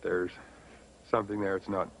convinced that there's something there that's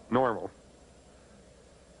not normal.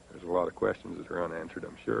 There's a lot of questions that are unanswered,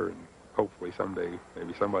 I'm sure, and hopefully someday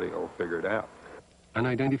maybe somebody will figure it out.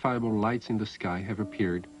 Unidentifiable lights in the sky have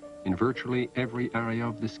appeared in virtually every area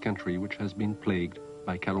of this country which has been plagued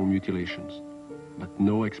by cattle mutilations. But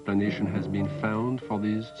no explanation has been found for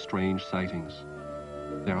these strange sightings.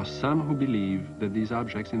 There are some who believe that these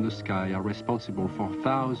objects in the sky are responsible for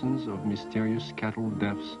thousands of mysterious cattle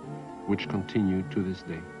deaths which continue to this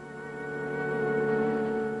day.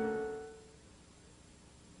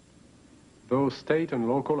 Though state and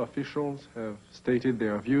local officials have stated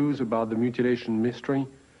their views about the mutilation mystery,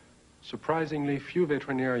 surprisingly few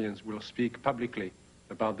veterinarians will speak publicly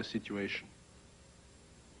about the situation.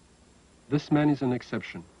 This man is an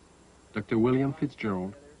exception. Dr. William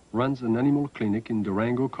Fitzgerald runs an animal clinic in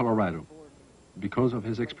Durango, Colorado. Because of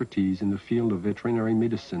his expertise in the field of veterinary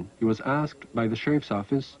medicine, he was asked by the sheriff's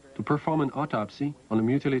office to perform an autopsy on a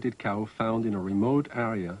mutilated cow found in a remote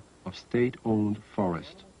area of state-owned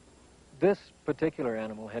forest. This particular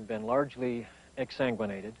animal had been largely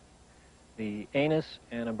exsanguinated. The anus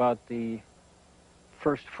and about the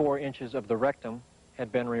first 4 inches of the rectum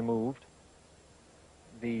had been removed.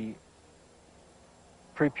 The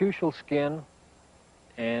preputial skin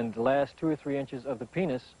and the last 2 or 3 inches of the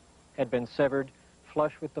penis had been severed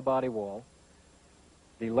flush with the body wall.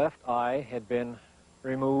 The left eye had been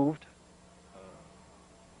removed,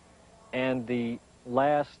 and the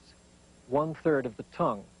last 1/3 of the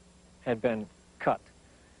tongue had been cut.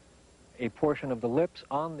 A portion of the lips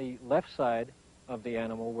on the left side of the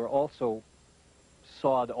animal were also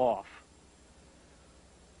sawed off,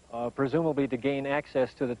 presumably to gain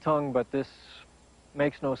access to the tongue, but this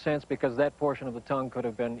makes no sense because that portion of the tongue could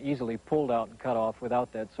have been easily pulled out and cut off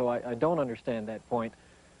without that, so I don't understand that point.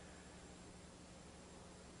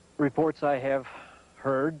 Reports I have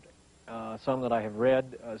heard, some that I have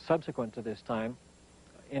read subsequent to this time,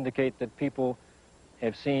 indicate that people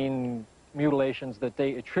have seen mutilations that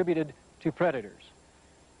they attributed to predators.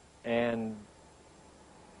 And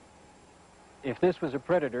if this was a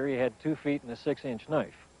predator, he had 2 feet and a 6-inch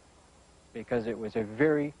knife, because it was a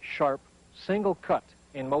very sharp single cut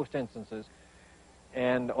in most instances.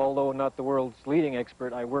 And although not the world's leading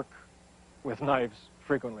expert, I work with knives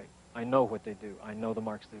frequently. I know what they do. I know the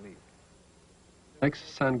marks they leave.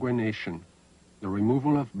 Exsanguination, the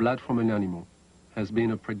removal of blood from an animal, has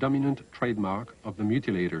been a predominant trademark of the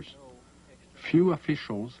mutilators. Few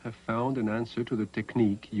officials have found an answer to the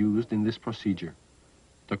technique used in this procedure.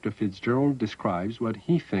 Dr. Fitzgerald describes what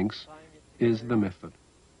he thinks is the method.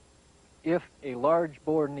 If a large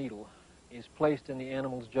bore needle is placed in the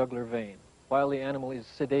animal's jugular vein while the animal is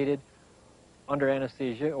sedated, under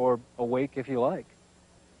anesthesia, or awake if you like,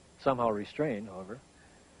 somehow restrained, however,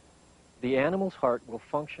 the animal's heart will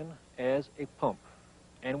function as a pump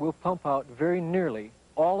and will pump out very nearly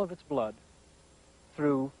all of its blood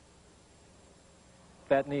through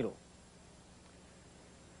that needle.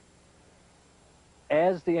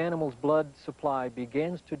 As the animal's blood supply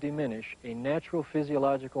begins to diminish, a natural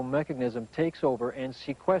physiological mechanism takes over and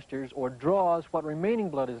sequesters or draws what remaining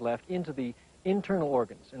blood is left into the internal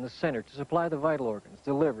organs in the center to supply the vital organs,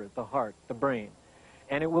 the liver, the heart, the brain.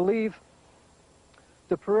 And it will leave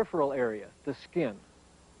the peripheral area, the skin,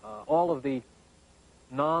 all of the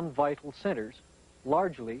non-vital centers,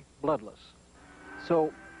 largely bloodless.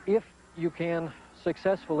 So if you can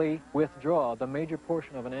successfully withdraw the major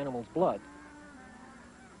portion of an animal's blood,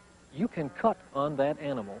 you can cut on that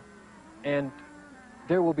animal and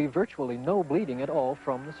there will be virtually no bleeding at all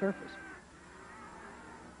from the surface.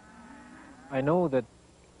 I know that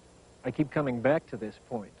I keep coming back to this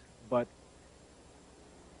point, but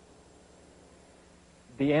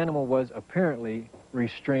the animal was apparently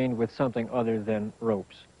restrained with something other than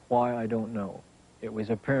ropes. Why, I don't know. It was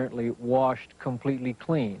apparently washed completely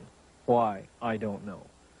clean. Why, I don't know.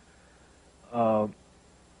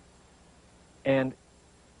 And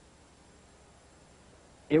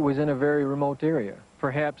it was in a very remote area.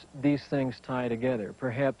 Perhaps these things tie together.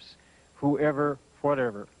 Perhaps whoever,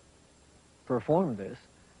 whatever, performed this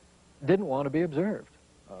didn't want to be observed.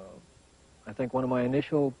 I think one of my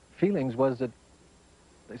initial feelings was that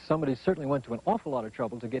somebody certainly went to an awful lot of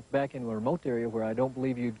trouble to get back into a remote area where I don't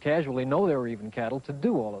believe you'd casually know there were even cattle to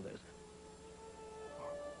do all of this.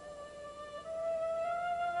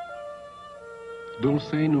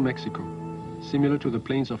 Dulce, New Mexico, similar to the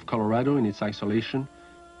plains of Colorado in its isolation,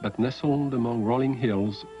 but nestled among rolling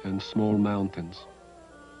hills and small mountains,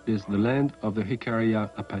 is the land of the Jicarilla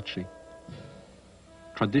Apache.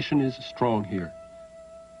 Tradition is strong here.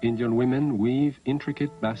 Indian women weave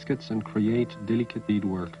intricate baskets and create delicate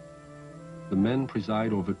beadwork. The men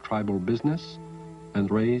preside over tribal business and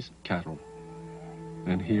raise cattle.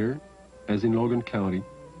 And here, as in Logan County,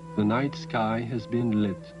 the night sky has been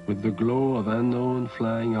lit with the glow of unknown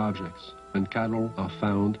flying objects, and cattle are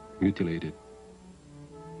found mutilated.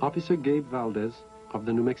 Officer Gabe Valdez of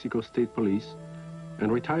the New Mexico State Police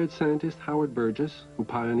and retired scientist Howard Burgess, who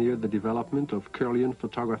pioneered the development of Kirlian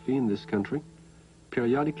photography in this country,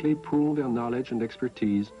 periodically pool their knowledge and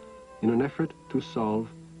expertise in an effort to solve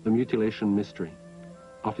the mutilation mystery.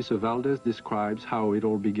 Officer Valdez describes how it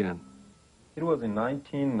all began. It was in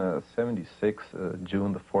 1976,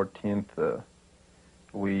 June the 14th,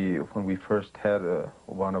 when we first had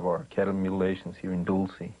one of our cattle mutilations here in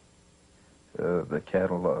Dulce. The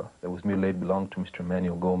cattle that was mutilated belonged to Mr.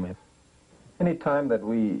 Manuel Gomez. Any time that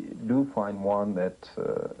we do find one that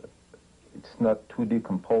it's not too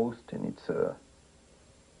decomposed and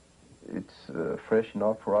it's fresh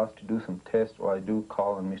enough for us to do some tests, or I do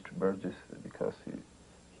call on Mr. Burgess because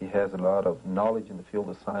he has a lot of knowledge in the field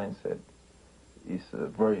of science that is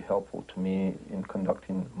very helpful to me in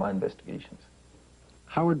conducting my investigations.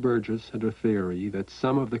 Howard Burgess had a theory that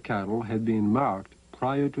some of the cattle had been marked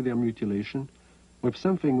prior to their mutilation with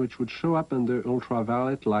something which would show up under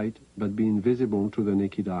ultraviolet light but be invisible to the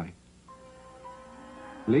naked eye.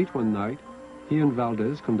 Late one night, he and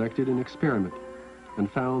Valdez conducted an experiment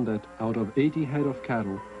and found that out of 80 head of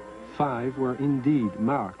cattle, 5 were indeed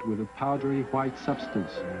marked with a powdery white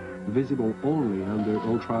substance, visible only under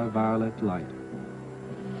ultraviolet light.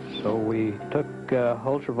 So we took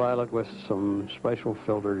ultraviolet with some special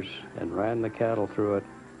filters and ran the cattle through it,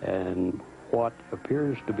 and what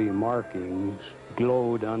appears to be markings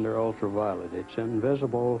glowed under ultraviolet. It's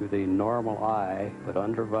invisible to the normal eye, but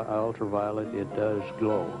under ultraviolet it does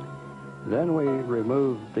glow. Then we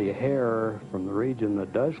removed the hair from the region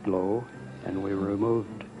that does glow, and we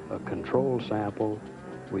removed a control sample.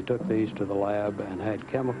 We took these to the lab and had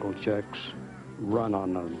chemical checks run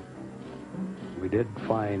on them. We did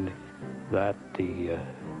find that the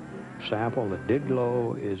sample that did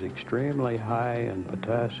glow is extremely high in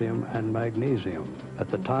potassium and magnesium. At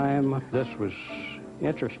the time, this was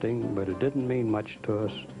interesting, but it didn't mean much to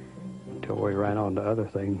us until we ran on to other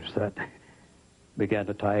things that began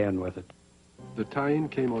to tie in with it. The tie-in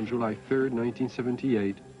came on July 3rd,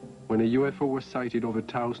 1978, when a UFO was sighted over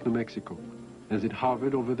Taos, New Mexico. As it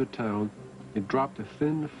hovered over the town, it dropped a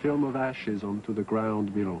thin film of ashes onto the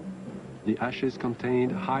ground below. The ashes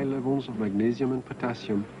contained high levels of magnesium and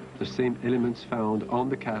potassium, the same elements found on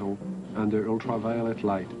the cattle under ultraviolet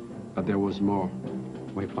light, but there was more.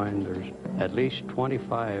 We find there's at least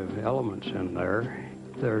 25 elements in there.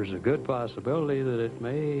 There's a good possibility that it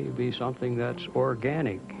may be something that's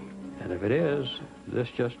organic. And if it is, this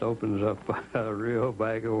just opens up a real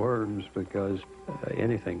bag of worms, because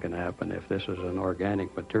anything can happen if this is an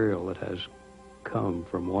organic material that has come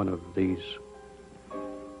from one of these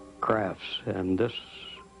crafts. And this,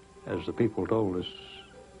 as the people told us,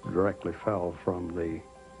 directly fell from the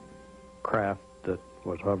craft that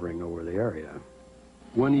was hovering over the area.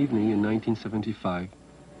 One evening in 1975,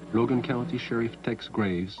 Logan County Sheriff Tex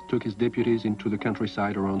Graves took his deputies into the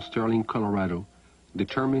countryside around Sterling, Colorado,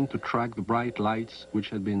 determined to track the bright lights which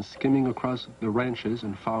had been skimming across the ranches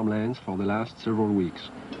and farmlands for the last several weeks.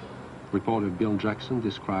 Reporter Bill Jackson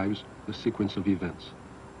describes the sequence of events.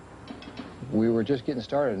 We were just getting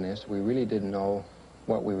started in this. We really didn't know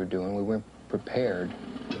what we were doing. We weren't prepared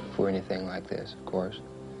for anything like this, of course.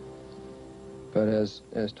 But as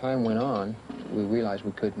time went on, we realized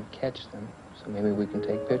we couldn't catch them. So maybe we can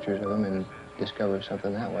take pictures of them and discover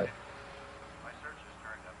something that way.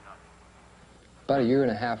 About a year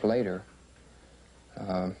and a half later,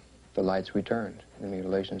 the lights returned. The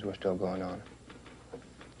mutilations were still going on.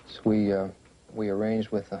 So we arranged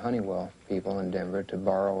with the Honeywell people in Denver to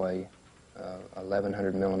borrow a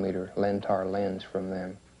 1100 millimeter Lentar lens from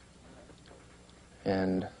them.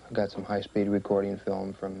 And got some high-speed recording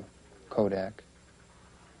film from Kodak.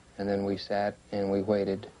 And then we sat and we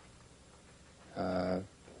waited,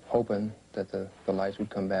 hoping that the lights would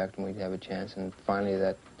come back and we'd have a chance. And finally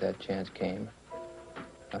that chance came.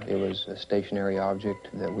 It was a stationary object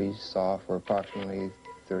that we saw for approximately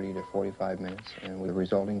 30 to 45 minutes, and the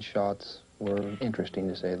resulting shots were interesting,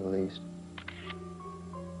 to say the least.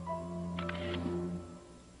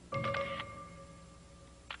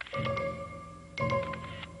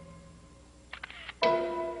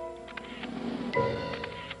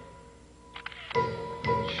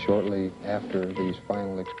 Shortly after these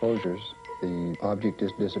final exposures, the object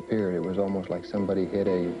just disappeared. It was almost like somebody hit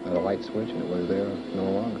a light switch and it was there no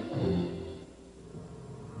longer.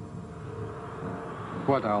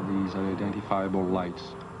 What are these unidentifiable lights?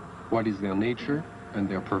 What is their nature and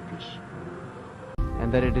their purpose?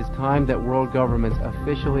 And that it is time that world governments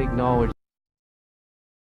officially acknowledge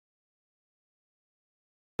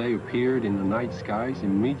They appeared in the night skies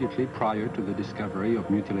immediately prior to the discovery of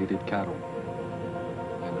mutilated cattle.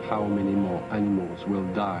 And how many more animals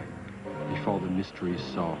will die before the mystery is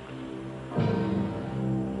solved?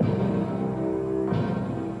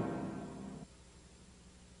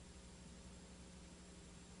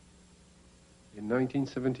 In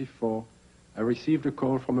 1974, I received a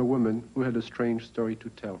call from a woman who had a strange story to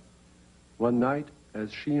tell. One night,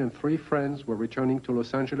 as she and 3 friends were returning to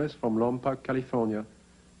Los Angeles from Lompoc, California,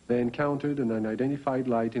 they encountered an unidentified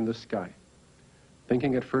light in the sky.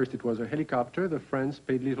 Thinking at first it was a helicopter, the friends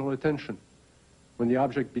paid little attention. When the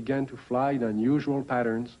object began to fly in unusual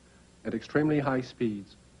patterns at extremely high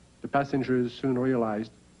speeds, the passengers soon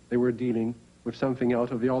realized they were dealing with something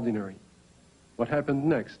out of the ordinary. What happened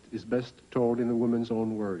next is best told in the woman's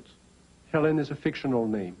own words. Helen is a fictional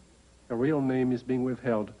name. Her real name is being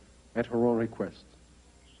withheld at her own request.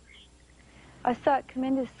 I saw it come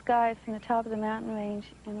into the sky from the top of the mountain range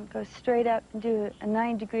and go straight up and do a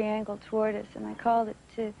 90-degree angle toward us, and I called it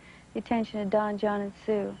to the attention of Don, John, and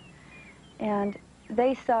Sue. And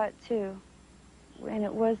they saw it too, and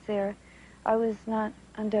it was there. I was not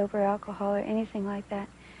on dope or alcohol or anything like that.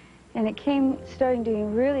 And it came, starting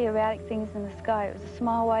doing really erratic things in the sky. It was a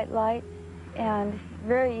small white light and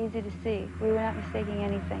very easy to see. We were not mistaking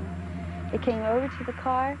anything. It came over to the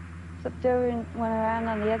car, flipped over and went around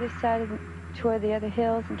on the other side of toward the other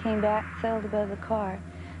hills and came back, settled above the car.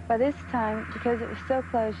 By this time, because it was so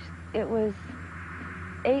close, it was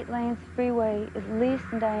 8 lanes of freeway, at least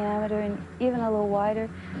in diameter and even a little wider,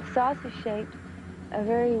 saucer-shaped, a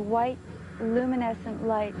very white, luminescent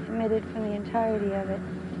light emitted from the entirety of it.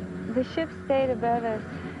 The ship stayed above us,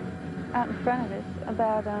 out in front of us,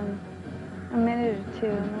 about a minute or two,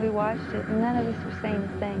 and we watched it, and none of us were saying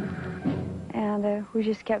a thing. And we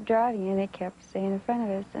just kept driving, and it kept staying in front of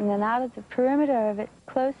us. And then out of the perimeter of it,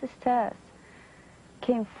 closest to us,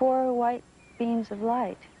 came 4 white beams of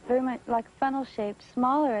light, very much like funnel shaped,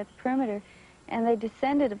 smaller at the perimeter, and they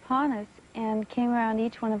descended upon us and came around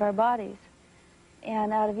each one of our bodies.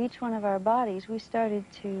 And out of each one of our bodies, we started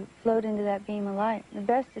to float into that beam of light. The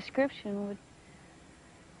best description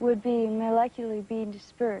would be molecularly being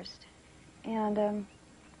dispersed. And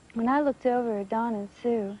when I looked over at Don and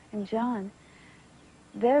Sue and John,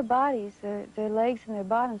 their bodies, their legs and their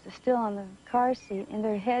bottoms are still on the car seat, and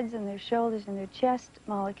their heads and their shoulders and their chest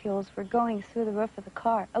molecules were going through the roof of the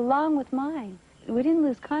car, along with mine. We didn't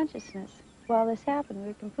lose consciousness while this happened. We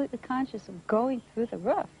were completely conscious of going through the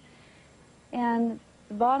roof. And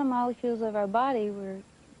the bottom molecules of our body were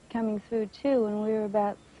coming through too, and we were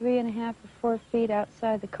about 3.5 or 4 feet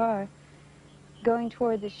outside the car, going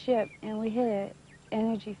toward the ship, and we hit an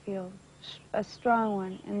energy field, a strong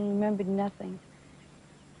one, and remembered nothing.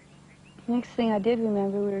 Next thing I did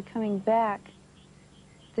remember, we were coming back,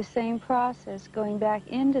 the same process, going back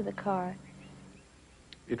into the car.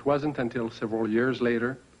 It wasn't until several years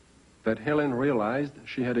later that Helen realized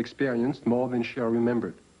she had experienced more than she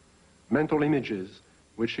remembered. Mental images,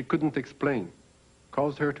 which she couldn't explain,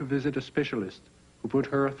 caused her to visit a specialist who put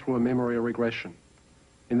her through a memory regression.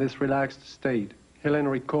 In this relaxed state, Helen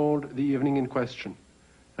recalled the evening in question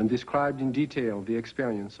and described in detail the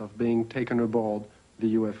experience of being taken aboard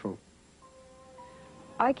the UFO.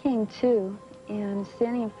 I came to, and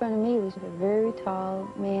standing in front of me was a very tall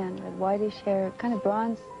man with whitish hair, kind of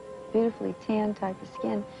bronze, beautifully tan type of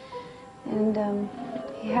skin. And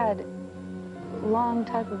he had a long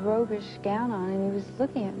type of robish gown on, and he was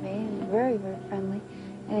looking at me, and very, very friendly.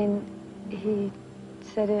 And he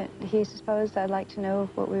said he supposed I'd like to know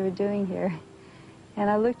what we were doing here. And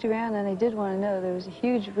I looked around, and I did want to know. There was a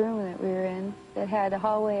huge room that we were in that had a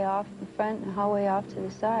hallway off in front and a hallway off to the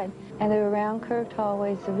side. And there were round, curved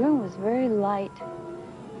hallways. The room was very light.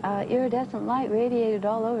 Iridescent light radiated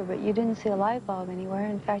all over, but you didn't see a light bulb anywhere.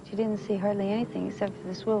 In fact, you didn't see hardly anything except for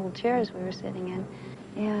the swivel chairs we were sitting in.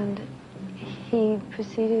 And he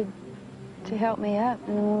proceeded to help me up.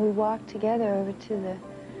 And then when we walked together over to the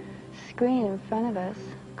screen in front of us,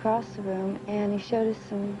 across the room, and he showed us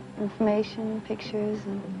some information, pictures,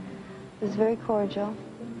 and it was very cordial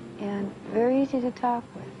and very easy to talk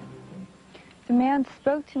with. The man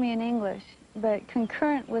spoke to me in English, but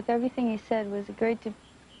concurrent with everything he said was a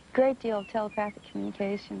great deal of telepathic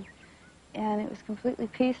communication, and it was completely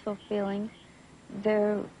peaceful feeling.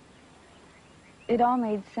 It all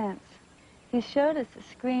made sense. He showed us a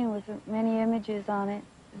screen with many images on it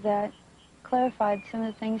that clarified some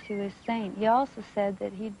of the things he was saying. He also said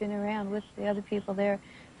that he'd been around with the other people there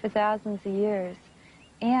for thousands of years,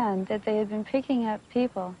 and that they had been picking up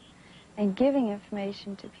people and giving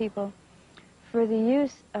information to people for the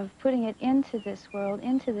use of putting it into this world,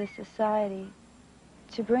 into this society,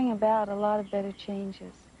 to bring about a lot of better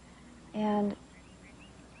changes. And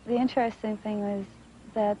the interesting thing was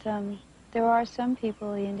that there are some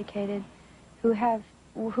people, he indicated, who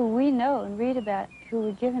we know and read about, who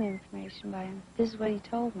were given information by him. This is what he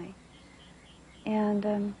told me. And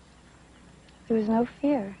there was no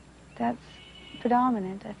fear. That's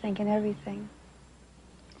predominant, I think, in everything.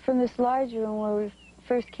 From this large room where we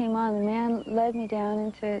first came on, the man led me down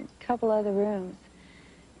into a couple other rooms.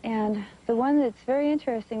 And the one that's very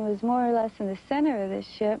interesting was more or less in the center of this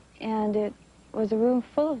ship, and it was a room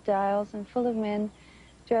full of dials and full of men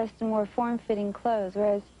dressed in more form-fitting clothes,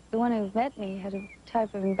 whereas the one who met me had a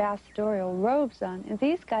type of ambassadorial robes on. And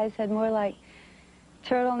these guys had more like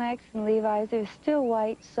turtlenecks and Levi's. They were still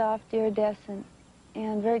white, soft, iridescent,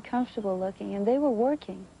 and very comfortable looking. And they were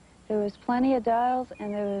working. There was plenty of dials,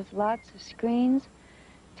 and there was lots of screens,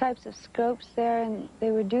 types of scopes there, and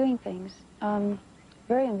they were doing things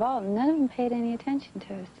very involved. None of them paid any attention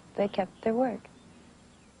to us. They kept their work.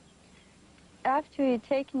 After he had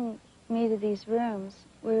taken me to these rooms,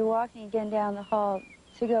 we were walking again down the hall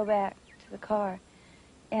to go back to the car.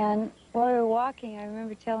 And while we were walking, I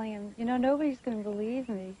remember telling him, you know, nobody's going to believe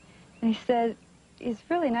me. And he said, he's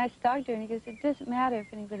a really nice doctor, and he goes, it doesn't matter if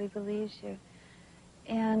anybody believes you.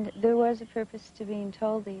 And there was a purpose to being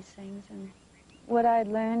told these things, and what I had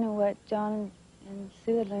learned and what John and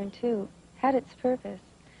Sue had learned too had its purpose.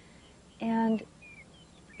 and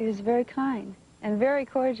he was very kind and very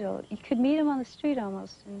cordial. You could meet him on the street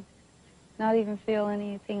almost and not even feel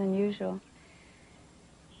anything unusual.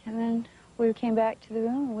 And then we came back to the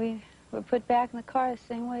room, and we were put back in the car the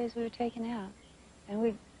same way as we were taken out. And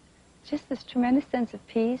we, just this tremendous sense of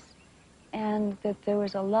peace, and that there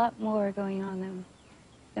was a lot more going on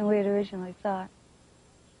than we had originally thought.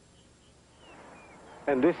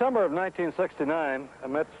 In December of 1969,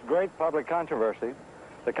 amidst great public controversy,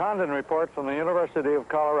 the Condon report from the University of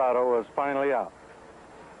Colorado was finally out.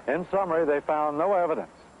 In summary, they found no evidence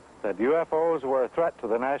that UFOs were a threat to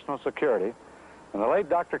the national security, and the late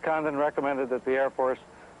Dr. Condon recommended that the Air Force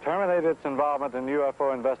terminate its involvement in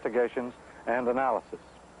UFO investigations and analysis.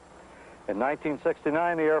 In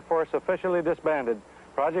 1969, the Air Force officially disbanded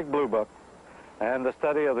Project Blue Book and the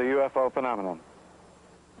study of the UFO phenomenon.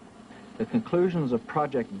 The conclusions of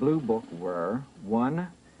Project Blue Book were: 1,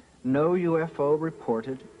 no UFO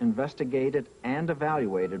reported, investigated, and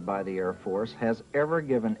evaluated by the Air Force has ever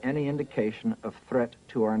given any indication of threat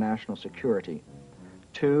to our national security.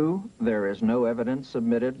 2, there is no evidence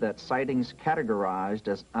submitted that sightings categorized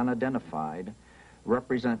as unidentified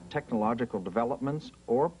represent technological developments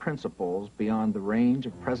or principles beyond the range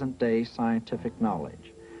of present-day scientific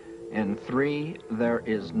knowledge. And 3, there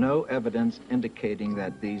is no evidence indicating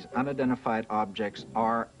that these unidentified objects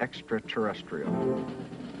are extraterrestrial.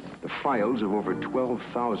 The files of over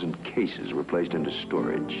 12,000 cases were placed into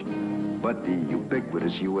storage. But the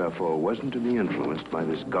ubiquitous UFO wasn't to be influenced by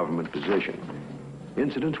this government position.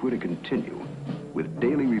 Incidents were to continue, with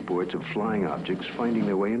daily reports of flying objects finding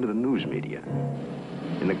their way into the news media.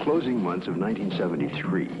 In the closing months of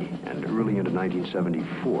 1973 and early into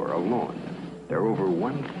 1974 alone, there are over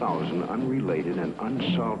 1,000 unrelated and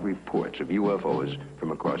unsolved reports of UFOs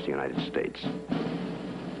from across the United States.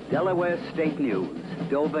 Delaware State News,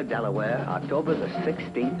 Dover, Delaware, October the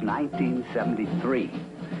 16th, 1973.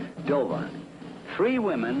 Dover. 3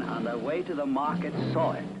 women on their way to the market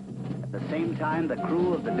saw it. At the same time, the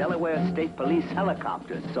crew of the Delaware State Police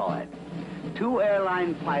helicopter saw it. 2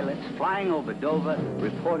 airline pilots flying over Dover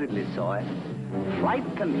reportedly saw it. Flight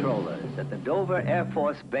controllers at the Dover Air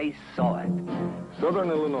Force Base saw it. Southern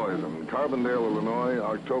Illinois and Carbondale, Illinois,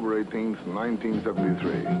 October 18th,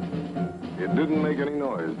 1973. It didn't make any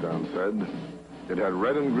noise, Don said. It had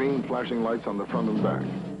red and green flashing lights on the front and back.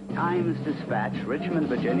 Times Dispatch, Richmond,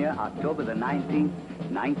 Virginia, October the 19th,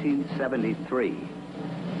 1973.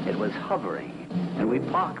 It was hovering, and we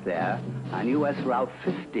parked there on U.S. Route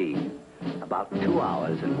 15 about 2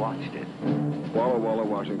 hours and watched it. Walla Walla,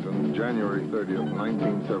 Washington, January 30th,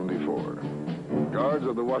 1974. Guards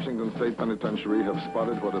of the Washington State Penitentiary have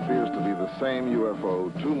spotted what appears to be the same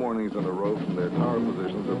UFO 2 mornings in a row from their tower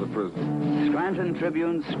positions at the prison. Scranton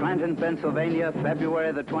Tribune, Scranton, Pennsylvania,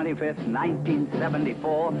 February the 25th,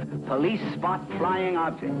 1974. Police spot flying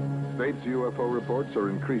object. State's UFO reports are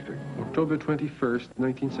increasing. October 21st,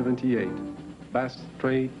 1978, Bass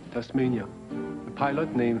Strait, Tasmania. A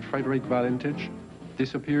pilot named Frederick Valentich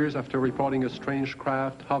disappears after reporting a strange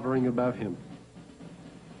craft hovering above him.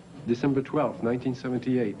 December 12,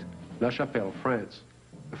 1978, La Chapelle, France.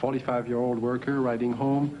 A 45-year-old worker riding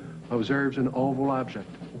home observes an oval object.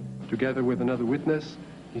 Together with another witness,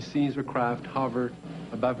 he sees the craft hover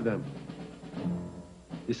above them.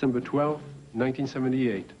 December 12,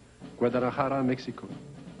 1978, Guadalajara, Mexico.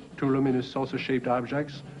 2 luminous saucer-shaped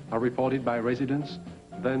objects are reported by residents,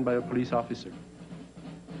 then by a police officer.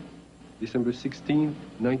 December 16,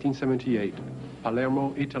 1978,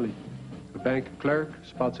 Palermo, Italy. A bank clerk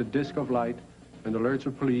spots a disc of light and alerts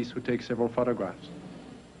the police, who take several photographs.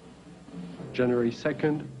 January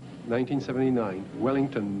 2nd, 1979,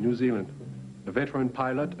 Wellington, New Zealand. A veteran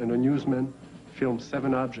pilot and a newsman film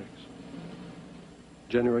 7 objects.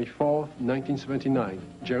 January 4th, 1979,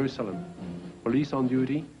 Jerusalem. Police on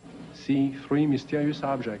duty see 3 mysterious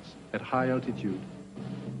objects at high altitude.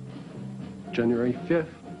 January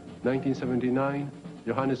 5th, 1979,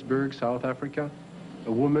 Johannesburg, South Africa.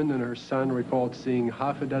 A woman and her son report seeing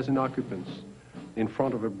half a dozen occupants in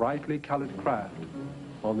front of a brightly colored craft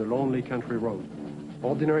on a lonely country road.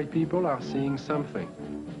 Ordinary people are seeing something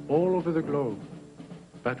all over the globe.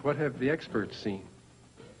 But what have the experts seen?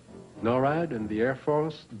 NORAD and the Air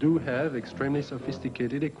Force do have extremely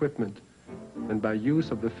sophisticated equipment, and by use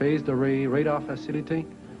of the phased array radar facility,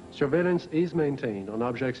 surveillance is maintained on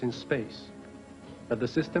objects in space. But the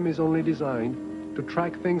system is only designed to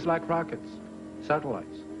track things like rockets,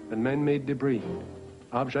 satellites, and man-made debris,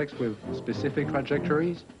 objects with specific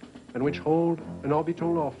trajectories and which hold an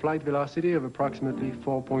orbital or flight velocity of approximately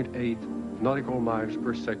 4.8 nautical miles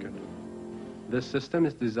per second. This system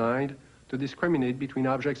is designed to discriminate between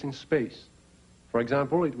objects in space, For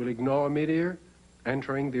example, it will ignore a meteor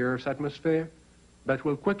entering the Earth's atmosphere, but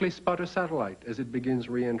will quickly spot a satellite as it begins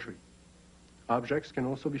re-entry. Objects can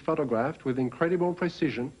also be photographed with incredible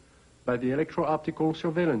precision by the electro-optical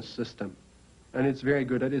surveillance system, and it's very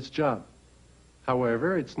good at its job.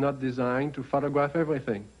 However, it's not designed to photograph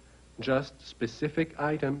everything, just specific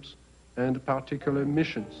items and particular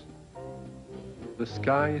missions. The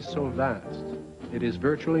sky is so vast, it is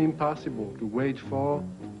virtually impossible to wait for,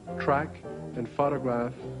 track, and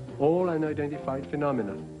photograph all unidentified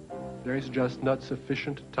phenomena. There is just not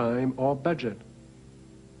sufficient time or budget.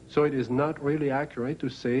 So it is not really accurate to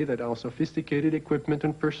say that our sophisticated equipment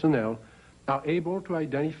and personnel are able to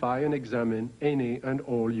identify and examine any and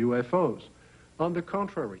all UFOs. On the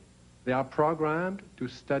contrary, they are programmed to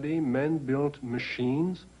study man-built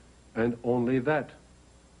machines, and only that.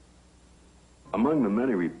 Among the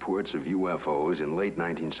many reports of UFOs in late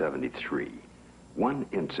 1973, one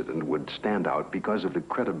incident would stand out because of the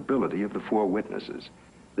credibility of the four witnesses.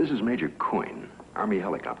 This is Major Coyne, Army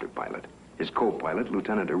helicopter pilot, his co-pilot,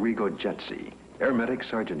 Lieutenant Arrigo Jetsi, Air Medic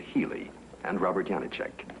Sergeant Healy, and Robert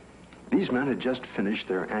Janicek. These men had just finished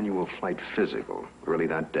their annual flight physical early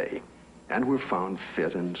that day and were found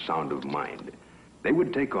fit and sound of mind. They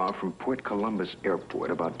would take off from Port Columbus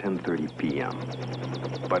Airport about 10:30 p.m.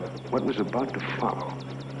 But what was about to follow,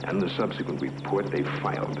 and the subsequent report they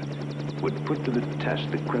filed, would put to the test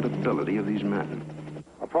the credibility of these men.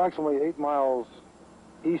 Approximately 8 miles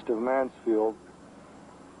east of Mansfield,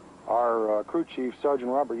 our crew chief,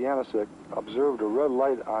 Sergeant Robert Janicek, observed a red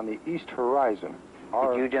light on the east horizon.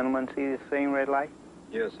 Did you gentlemen see the same red light?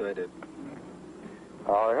 Yes, I did.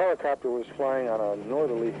 Our helicopter was flying on a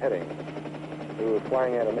northerly heading. We were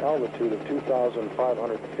flying at an altitude of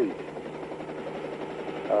 2,500 feet.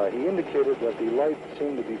 He indicated that the light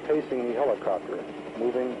seemed to be pacing the helicopter,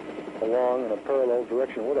 moving along in a parallel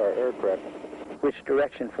direction with our aircraft. Which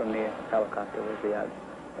direction from the helicopter was the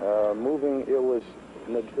object? Moving, it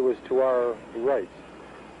was to our right,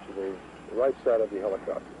 to the right side of the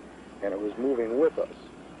helicopter, and it was moving with us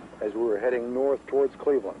as we were heading north towards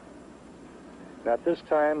Cleveland. And at this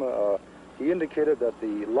time, he indicated that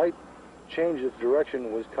the light changed its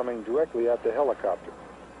direction, was coming directly at the helicopter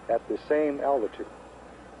at the same altitude.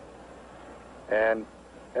 And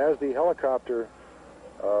as the helicopter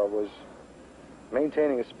was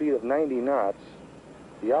maintaining a speed of 90 knots,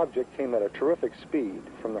 the object came at a terrific speed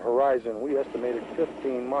from the horizon. We estimated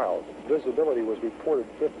 15 miles. Visibility was reported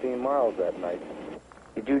 15 miles that night.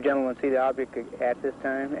 Did you gentlemen see the object at this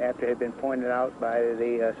time, after it had been pointed out by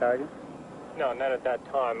the sergeant? No, not at that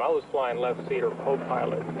time. I was flying left seat or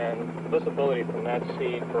co-pilot, and visibility from that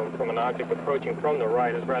seat from an object approaching from the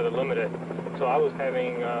right is rather limited. So I was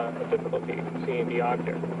having a difficulty seeing the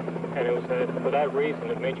object. And it was for that reason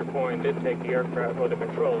that Major Coyne did take the aircraft or the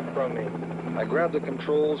controls from me. I grabbed the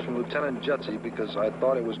controls from Lieutenant Jetsi because I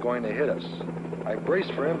thought it was going to hit us. I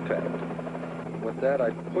braced for impact. With that,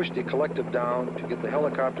 I pushed the collective down to get the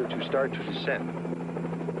helicopter to start to descend.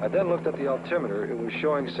 I then looked at the altimeter. It was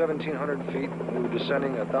showing 1,700 feet, and we were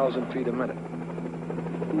descending 1,000 feet a minute.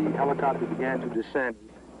 The helicopter began to descend,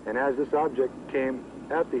 and as this object came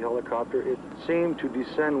at the helicopter, it seemed to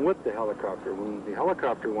descend with the helicopter. When the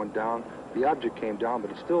helicopter went down, the object came down,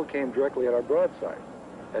 but it still came directly at our broadside,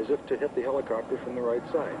 as if to hit the helicopter from the right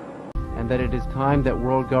side. And that it is time that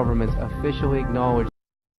world governments officially acknowledge.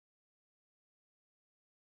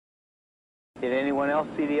 Did anyone else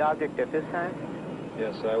see the object at this time?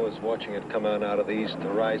 Yes, I was watching it come on out of the east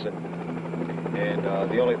horizon. And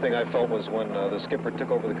the only thing I felt was when the skipper took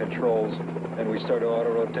over the controls and we started to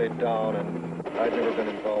auto-rotate down, and I'd never been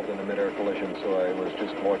involved in a mid-air collision, so I was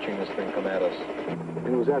just watching this thing come at us.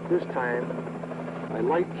 It was at this time a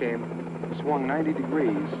light came, swung 90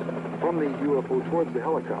 degrees from the UFO towards the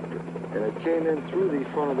helicopter, and it came in through the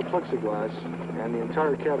front of the plexiglass, and the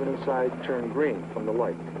entire cabin inside turned green from the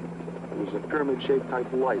light. It was a pyramid-shaped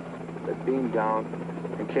type light that beamed down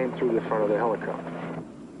and came through the front of the helicopter.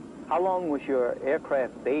 How long was your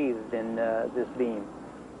aircraft bathed in this beam?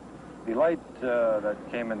 The light that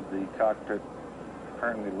came into the cockpit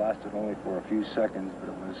apparently lasted only for a few seconds, but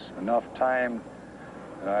it was enough time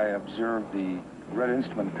that I observed the red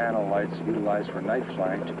instrument panel lights utilized for night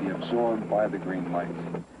flying to be absorbed by the green light.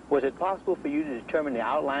 Was it possible for you to determine the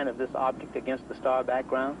outline of this object against the star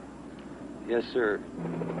background? Yes, sir.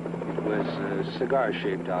 It was a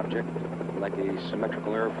cigar-shaped object, like a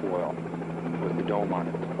symmetrical airfoil with the dome on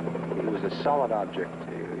it. It was a solid object.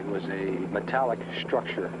 It was a metallic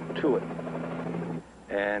structure to it.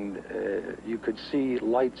 And you could see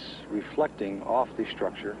lights reflecting off the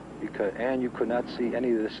structure, and you could not see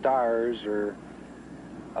any of the stars or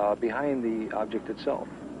behind the object itself.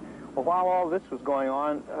 Well, while all this was going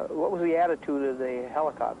on, what was the attitude of the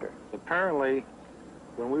helicopter? Apparently,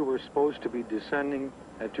 when we were supposed to be descending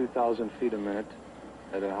at 2,000 feet a minute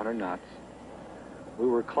at 100 knots, we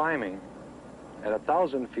were climbing at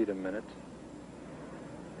 1,000 feet a minute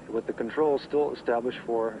with the controls still established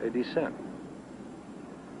for a descent.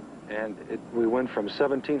 And we went from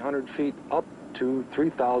 1,700 feet up to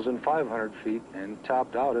 3,500 feet and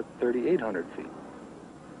topped out at 3,800 feet.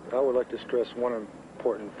 I would like to stress one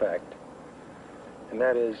important fact, and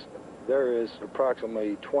that is there is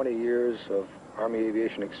approximately 20 years of Army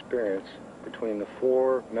aviation experience between the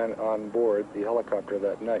 4 men on board the helicopter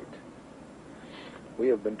that night. We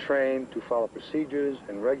have been trained to follow procedures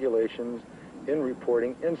and regulations in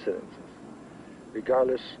reporting incidences,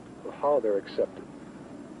 regardless of how they're accepted.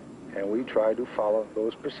 And we tried to follow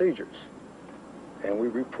those procedures. And we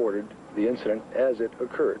reported the incident as it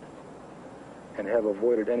occurred and have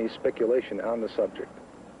avoided any speculation on the subject.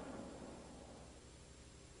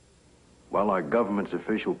 While our government's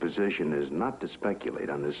official position is not to speculate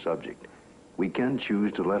on this subject, we can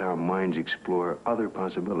choose to let our minds explore other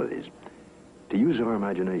possibilities, to use our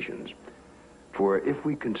imaginations. For if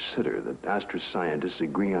we consider that astroscientists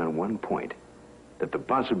agree on one point, that the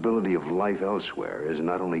possibility of life elsewhere is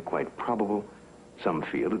not only quite probable, some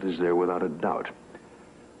feel it is there without a doubt.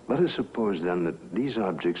 Let us suppose then that these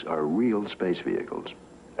objects are real space vehicles,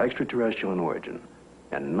 extraterrestrial in origin,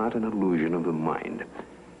 and not an illusion of the mind.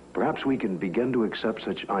 Perhaps we can begin to accept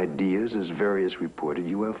such ideas as various reported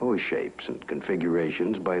UFO shapes and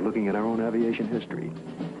configurations by looking at our own aviation history.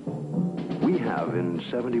 We have, in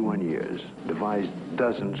 71 years, devised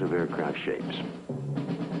dozens of aircraft shapes,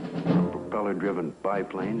 from propeller-driven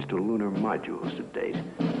biplanes to lunar modules to date.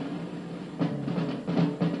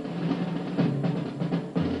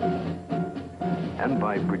 And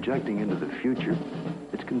by projecting into the future,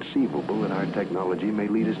 it's conceivable that our technology may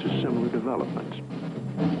lead us to similar developments.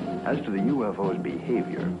 As to the UFO's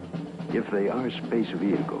behavior, if they are space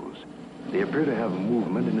vehicles, they appear to have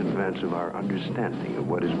movement in advance of our understanding of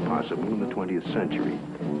what is possible in the 20th century.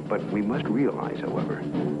 But we must realize, however,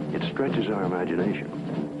 it stretches our imagination.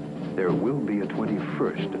 There will be a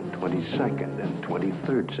 21st and 22nd and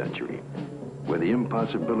 23rd century, where the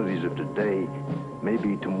impossibilities of today may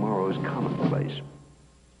be tomorrow's commonplace.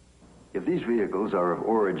 If these vehicles are of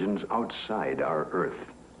origins outside our Earth,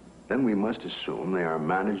 then we must assume they are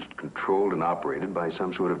managed, controlled, and operated by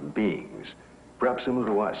some sort of beings, perhaps similar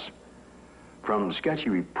to us. From sketchy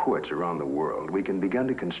reports around the world, we can begin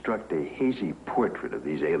to construct a hazy portrait of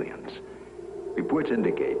these aliens. Reports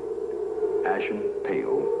indicate ashen,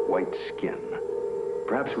 pale, white skin,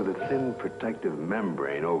 perhaps with a thin protective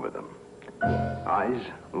membrane over them. Eyes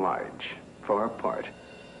large, far apart,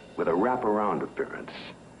 with a wraparound appearance.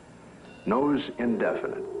 Nose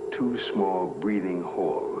indefinite, 2 small breathing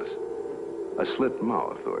holes. A slit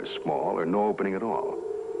mouth, or small, or no opening at all.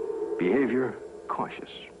 Behavior, cautious,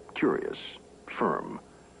 curious, firm.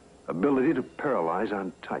 Ability to paralyze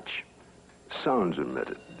on touch. Sounds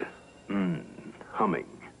emitted. Humming.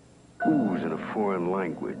 Oohs in a foreign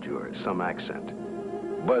language or some accent.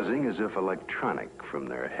 Buzzing as if electronic from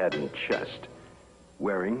their head and chest.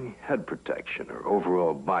 Wearing head protection or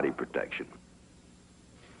overall body protection.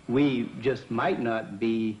 We just might not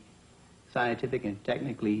be scientific and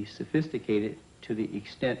technically sophisticated to the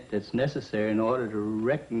extent that's necessary in order to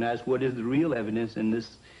recognize what is the real evidence in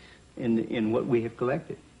this, in what we have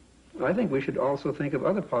collected. I think we should also think of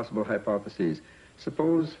other possible hypotheses.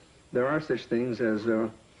 Suppose there are such things as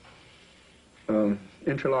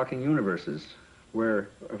interlocking universes, where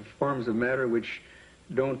forms of matter which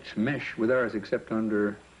don't mesh with ours except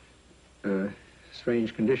under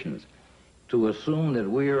strange conditions. To assume that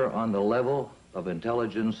we're on the level of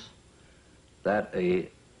intelligence that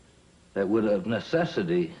would of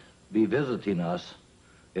necessity be visiting us,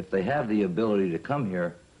 if they have the ability to come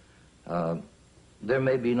here, there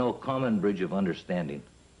may be no common bridge of understanding.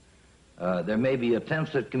 There may be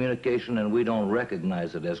attempts at communication and we don't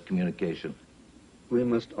recognize it as communication. We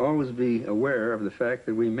must always be aware of the fact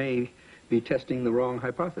that we may be testing the wrong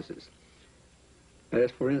hypothesis.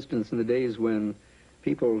 As for instance, in the days when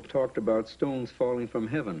people talked about stones falling from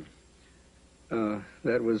heaven,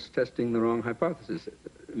 that was testing the wrong hypothesis.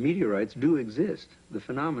 Meteorites do exist. The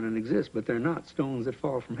phenomenon exists, but they're not stones that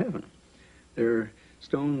fall from heaven. They're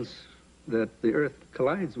stones that the Earth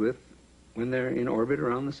collides with when they're in orbit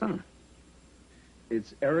around the sun.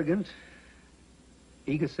 It's arrogant,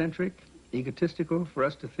 egocentric, egotistical for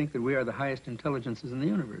us to think that we are the highest intelligences in the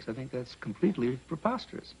universe. I think that's completely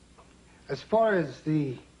preposterous. As far as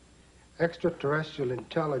the extraterrestrial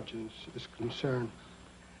intelligence is concerned,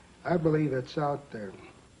 I believe it's out there.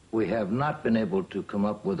 We have not been able to come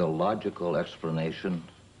up with a logical explanation.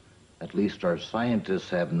 At least our scientists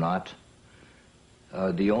have not.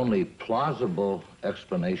 The only plausible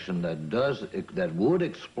explanation that would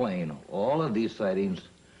explain all of these sightings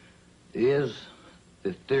is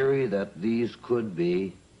the theory that these could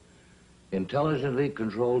be intelligently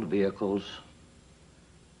controlled vehicles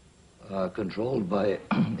controlled by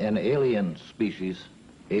an alien species,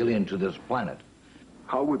 alien to this planet.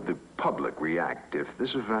 How would the public react if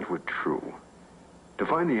this event were true? To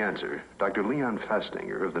find the answer, Dr. Leon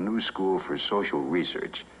Festinger of the New School for Social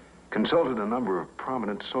Research consulted a number of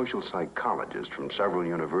prominent social psychologists from several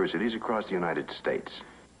universities across the United States.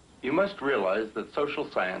 You must realize that social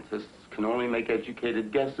scientists can only make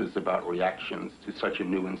educated guesses about reactions to such a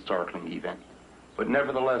new and startling event. But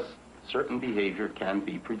nevertheless, certain behavior can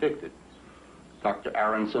be predicted. Dr.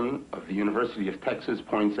 Aronson of the University of Texas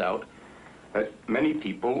points out that many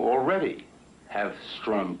people already have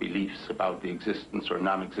strong beliefs about the existence or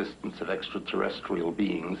non-existence of extraterrestrial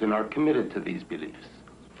beings and are committed to these beliefs.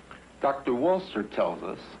 Dr. Walser tells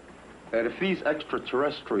us that if these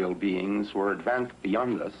extraterrestrial beings were advanced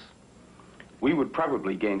beyond us, we would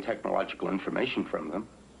probably gain technological information from them,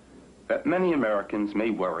 that many Americans may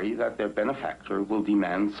worry that their benefactor will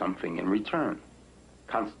demand something in return,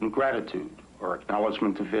 constant gratitude or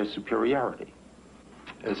acknowledgement of their superiority.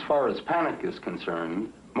 As far as panic is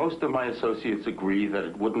concerned, most of my associates agree that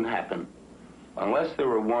it wouldn't happen unless there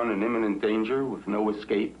were, one, an imminent danger with no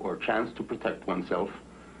escape or chance to protect oneself,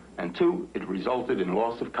 and two, it resulted in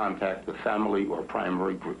loss of contact with family or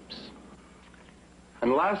primary groups.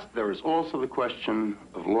 And last, there is also the question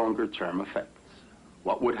of longer-term effects.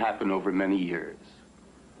 What would happen over many years?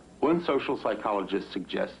 One social psychologist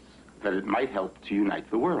suggests that it might help to unite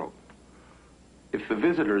the world. If the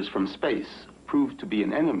visitors from space prove to be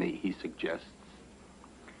an enemy, he suggests,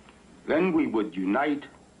 then we would unite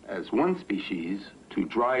as one species to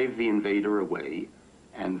drive the invader away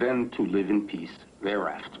and then to live in peace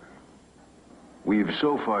thereafter. We've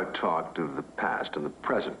so far talked of the past and the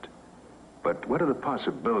present, but what are the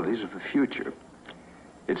possibilities of the future?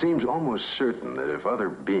 It seems almost certain that if other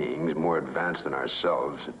beings more advanced than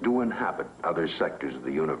ourselves do inhabit other sectors of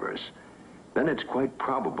the universe, then it's quite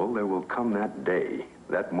probable there will come that day,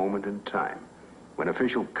 that moment in time, when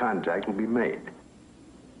official contact will be made.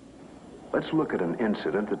 Let's look at an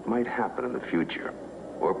incident that might happen in the future,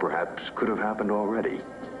 or perhaps could have happened already.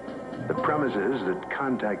 The premise is that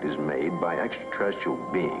contact is made by extraterrestrial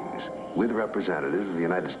beings with representatives of the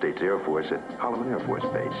United States Air Force at Holloman Air Force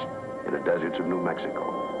Base in the deserts of New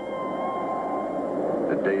Mexico.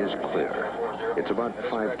 The day is clear. It's about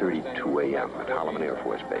 5:32 a.m. at Holloman Air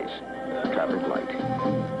Force Base. Traffic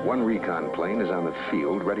light. One recon plane is on the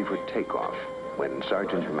field ready for takeoff when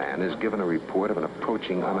Sergeant Mann is given a report of an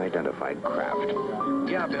approaching unidentified craft.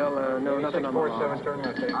 Yeah, Bill, no, nothing on the log.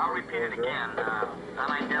 I'll repeat it again.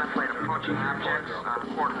 Unidentified approaching objects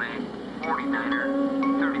on coordinate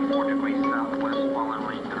 49er, 34 degrees southwest, following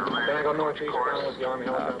lane to the right. Can I go northeast with the Army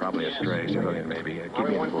helicopter? Probably a stray civilian, maybe. Keep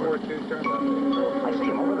me informed. I see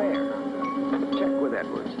him over there. Check with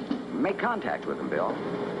Edwards. Make contact with him, Bill.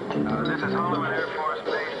 This is Holloman Air Force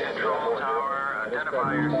Base Control Tower.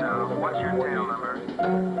 Identify yourself. What's your tail number?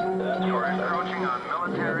 You're encroaching on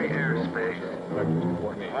military airspace.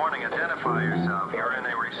 Warning, identify yourself. You're in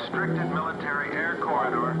a restricted military air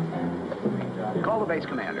corridor. Call the base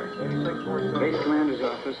commander. Base commander's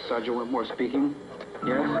office, Sergeant Whitmore speaking.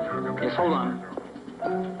 Yes? Yes, hold on.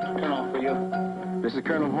 Colonel, for you. This is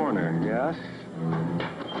Colonel Horner, yes?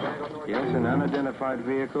 Yes, an unidentified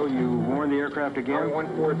vehicle. You warned the aircraft again?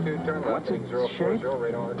 142, turn left. What's its shape?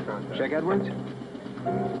 Check Edwards.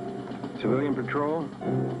 Civilian patrol?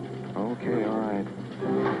 Okay, all right.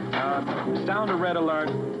 Sound a red alert.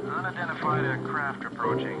 Unidentified aircraft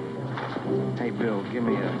approaching. Hey, Bill, give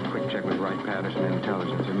me a quick check with Wright-Patterson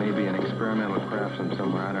Intelligence. There may be an experimental craft from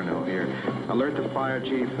somewhere, I don't know, here. Alert the fire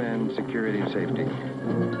chief and security and safety.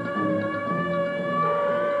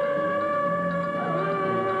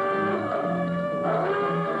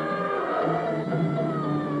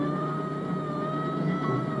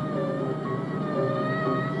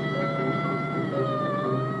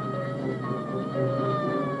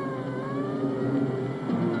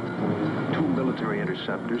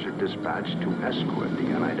 Interceptors are dispatched to escort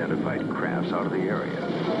the unidentified crafts out of the area.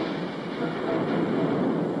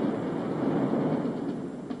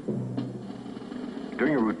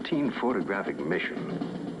 During a routine photographic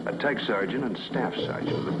mission, a tech sergeant and staff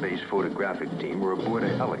sergeant of the base photographic team were aboard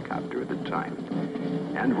a helicopter at the time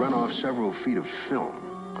and run off several feet of film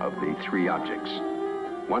of the three objects,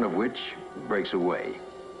 one of which breaks away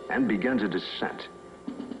and begins a descent.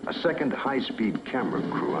 A second high-speed camera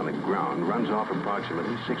crew on the ground runs off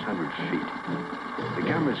approximately 600 feet. The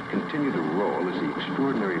cameras continue to roll as the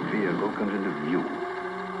extraordinary vehicle comes into view.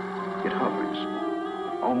 It hovers,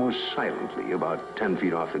 almost silently, about 10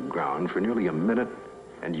 feet off the ground for nearly a minute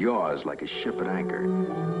and yaws like a ship at anchor,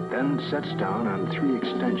 then sets down on 3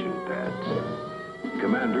 extension pads.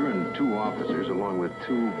 Commander and 2 officers, along with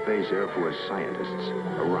 2 base Air Force scientists,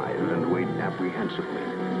 arrive and wait apprehensively.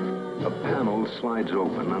 A panel slides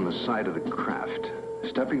open on the side of the craft.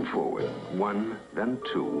 Stepping forward, 1, then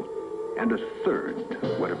 2, and a third,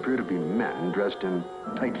 what appear to be men dressed in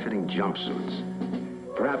tight-fitting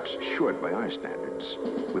jumpsuits, perhaps short by our standards,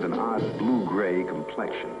 with an odd blue-gray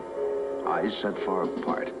complexion, eyes set far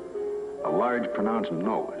apart, a large pronounced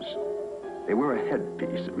nose. They wear a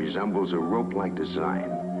headpiece that resembles a rope-like design.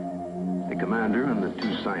 The commander and the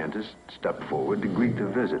 2 scientists step forward to greet the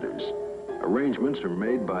visitors. Arrangements are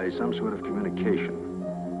made by some sort of communication,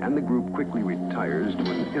 and the group quickly retires to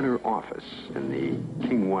an inner office in the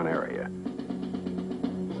King 1 area.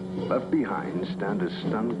 Left behind stand a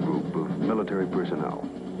stunned group of military personnel.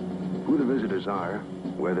 Who the visitors are,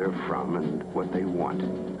 where they're from, and what they want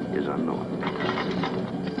is unknown.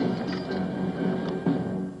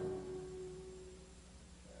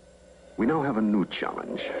 We now have a new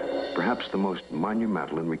challenge, perhaps the most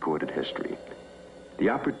monumental in recorded history. The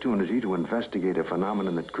opportunity to investigate a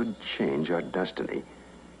phenomenon that could change our destiny.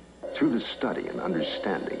 Through the study and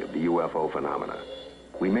understanding of the UFO phenomena,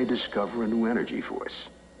 we may discover a new energy force,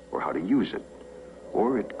 or how to use it.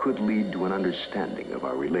 Or it could lead to an understanding of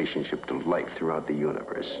our relationship to life throughout the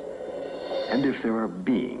universe. And if there are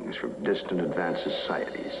beings from distant advanced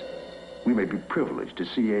societies, we may be privileged to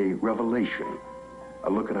see a revelation, a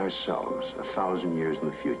look at ourselves 1,000 years in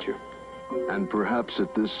the future. And perhaps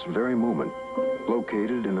at this very moment,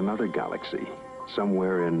 located in another galaxy,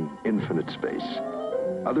 somewhere in infinite space,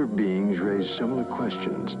 other beings raise similar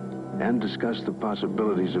questions and discuss the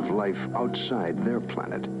possibilities of life outside their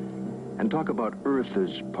planet, and talk about Earth as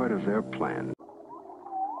part of their plan.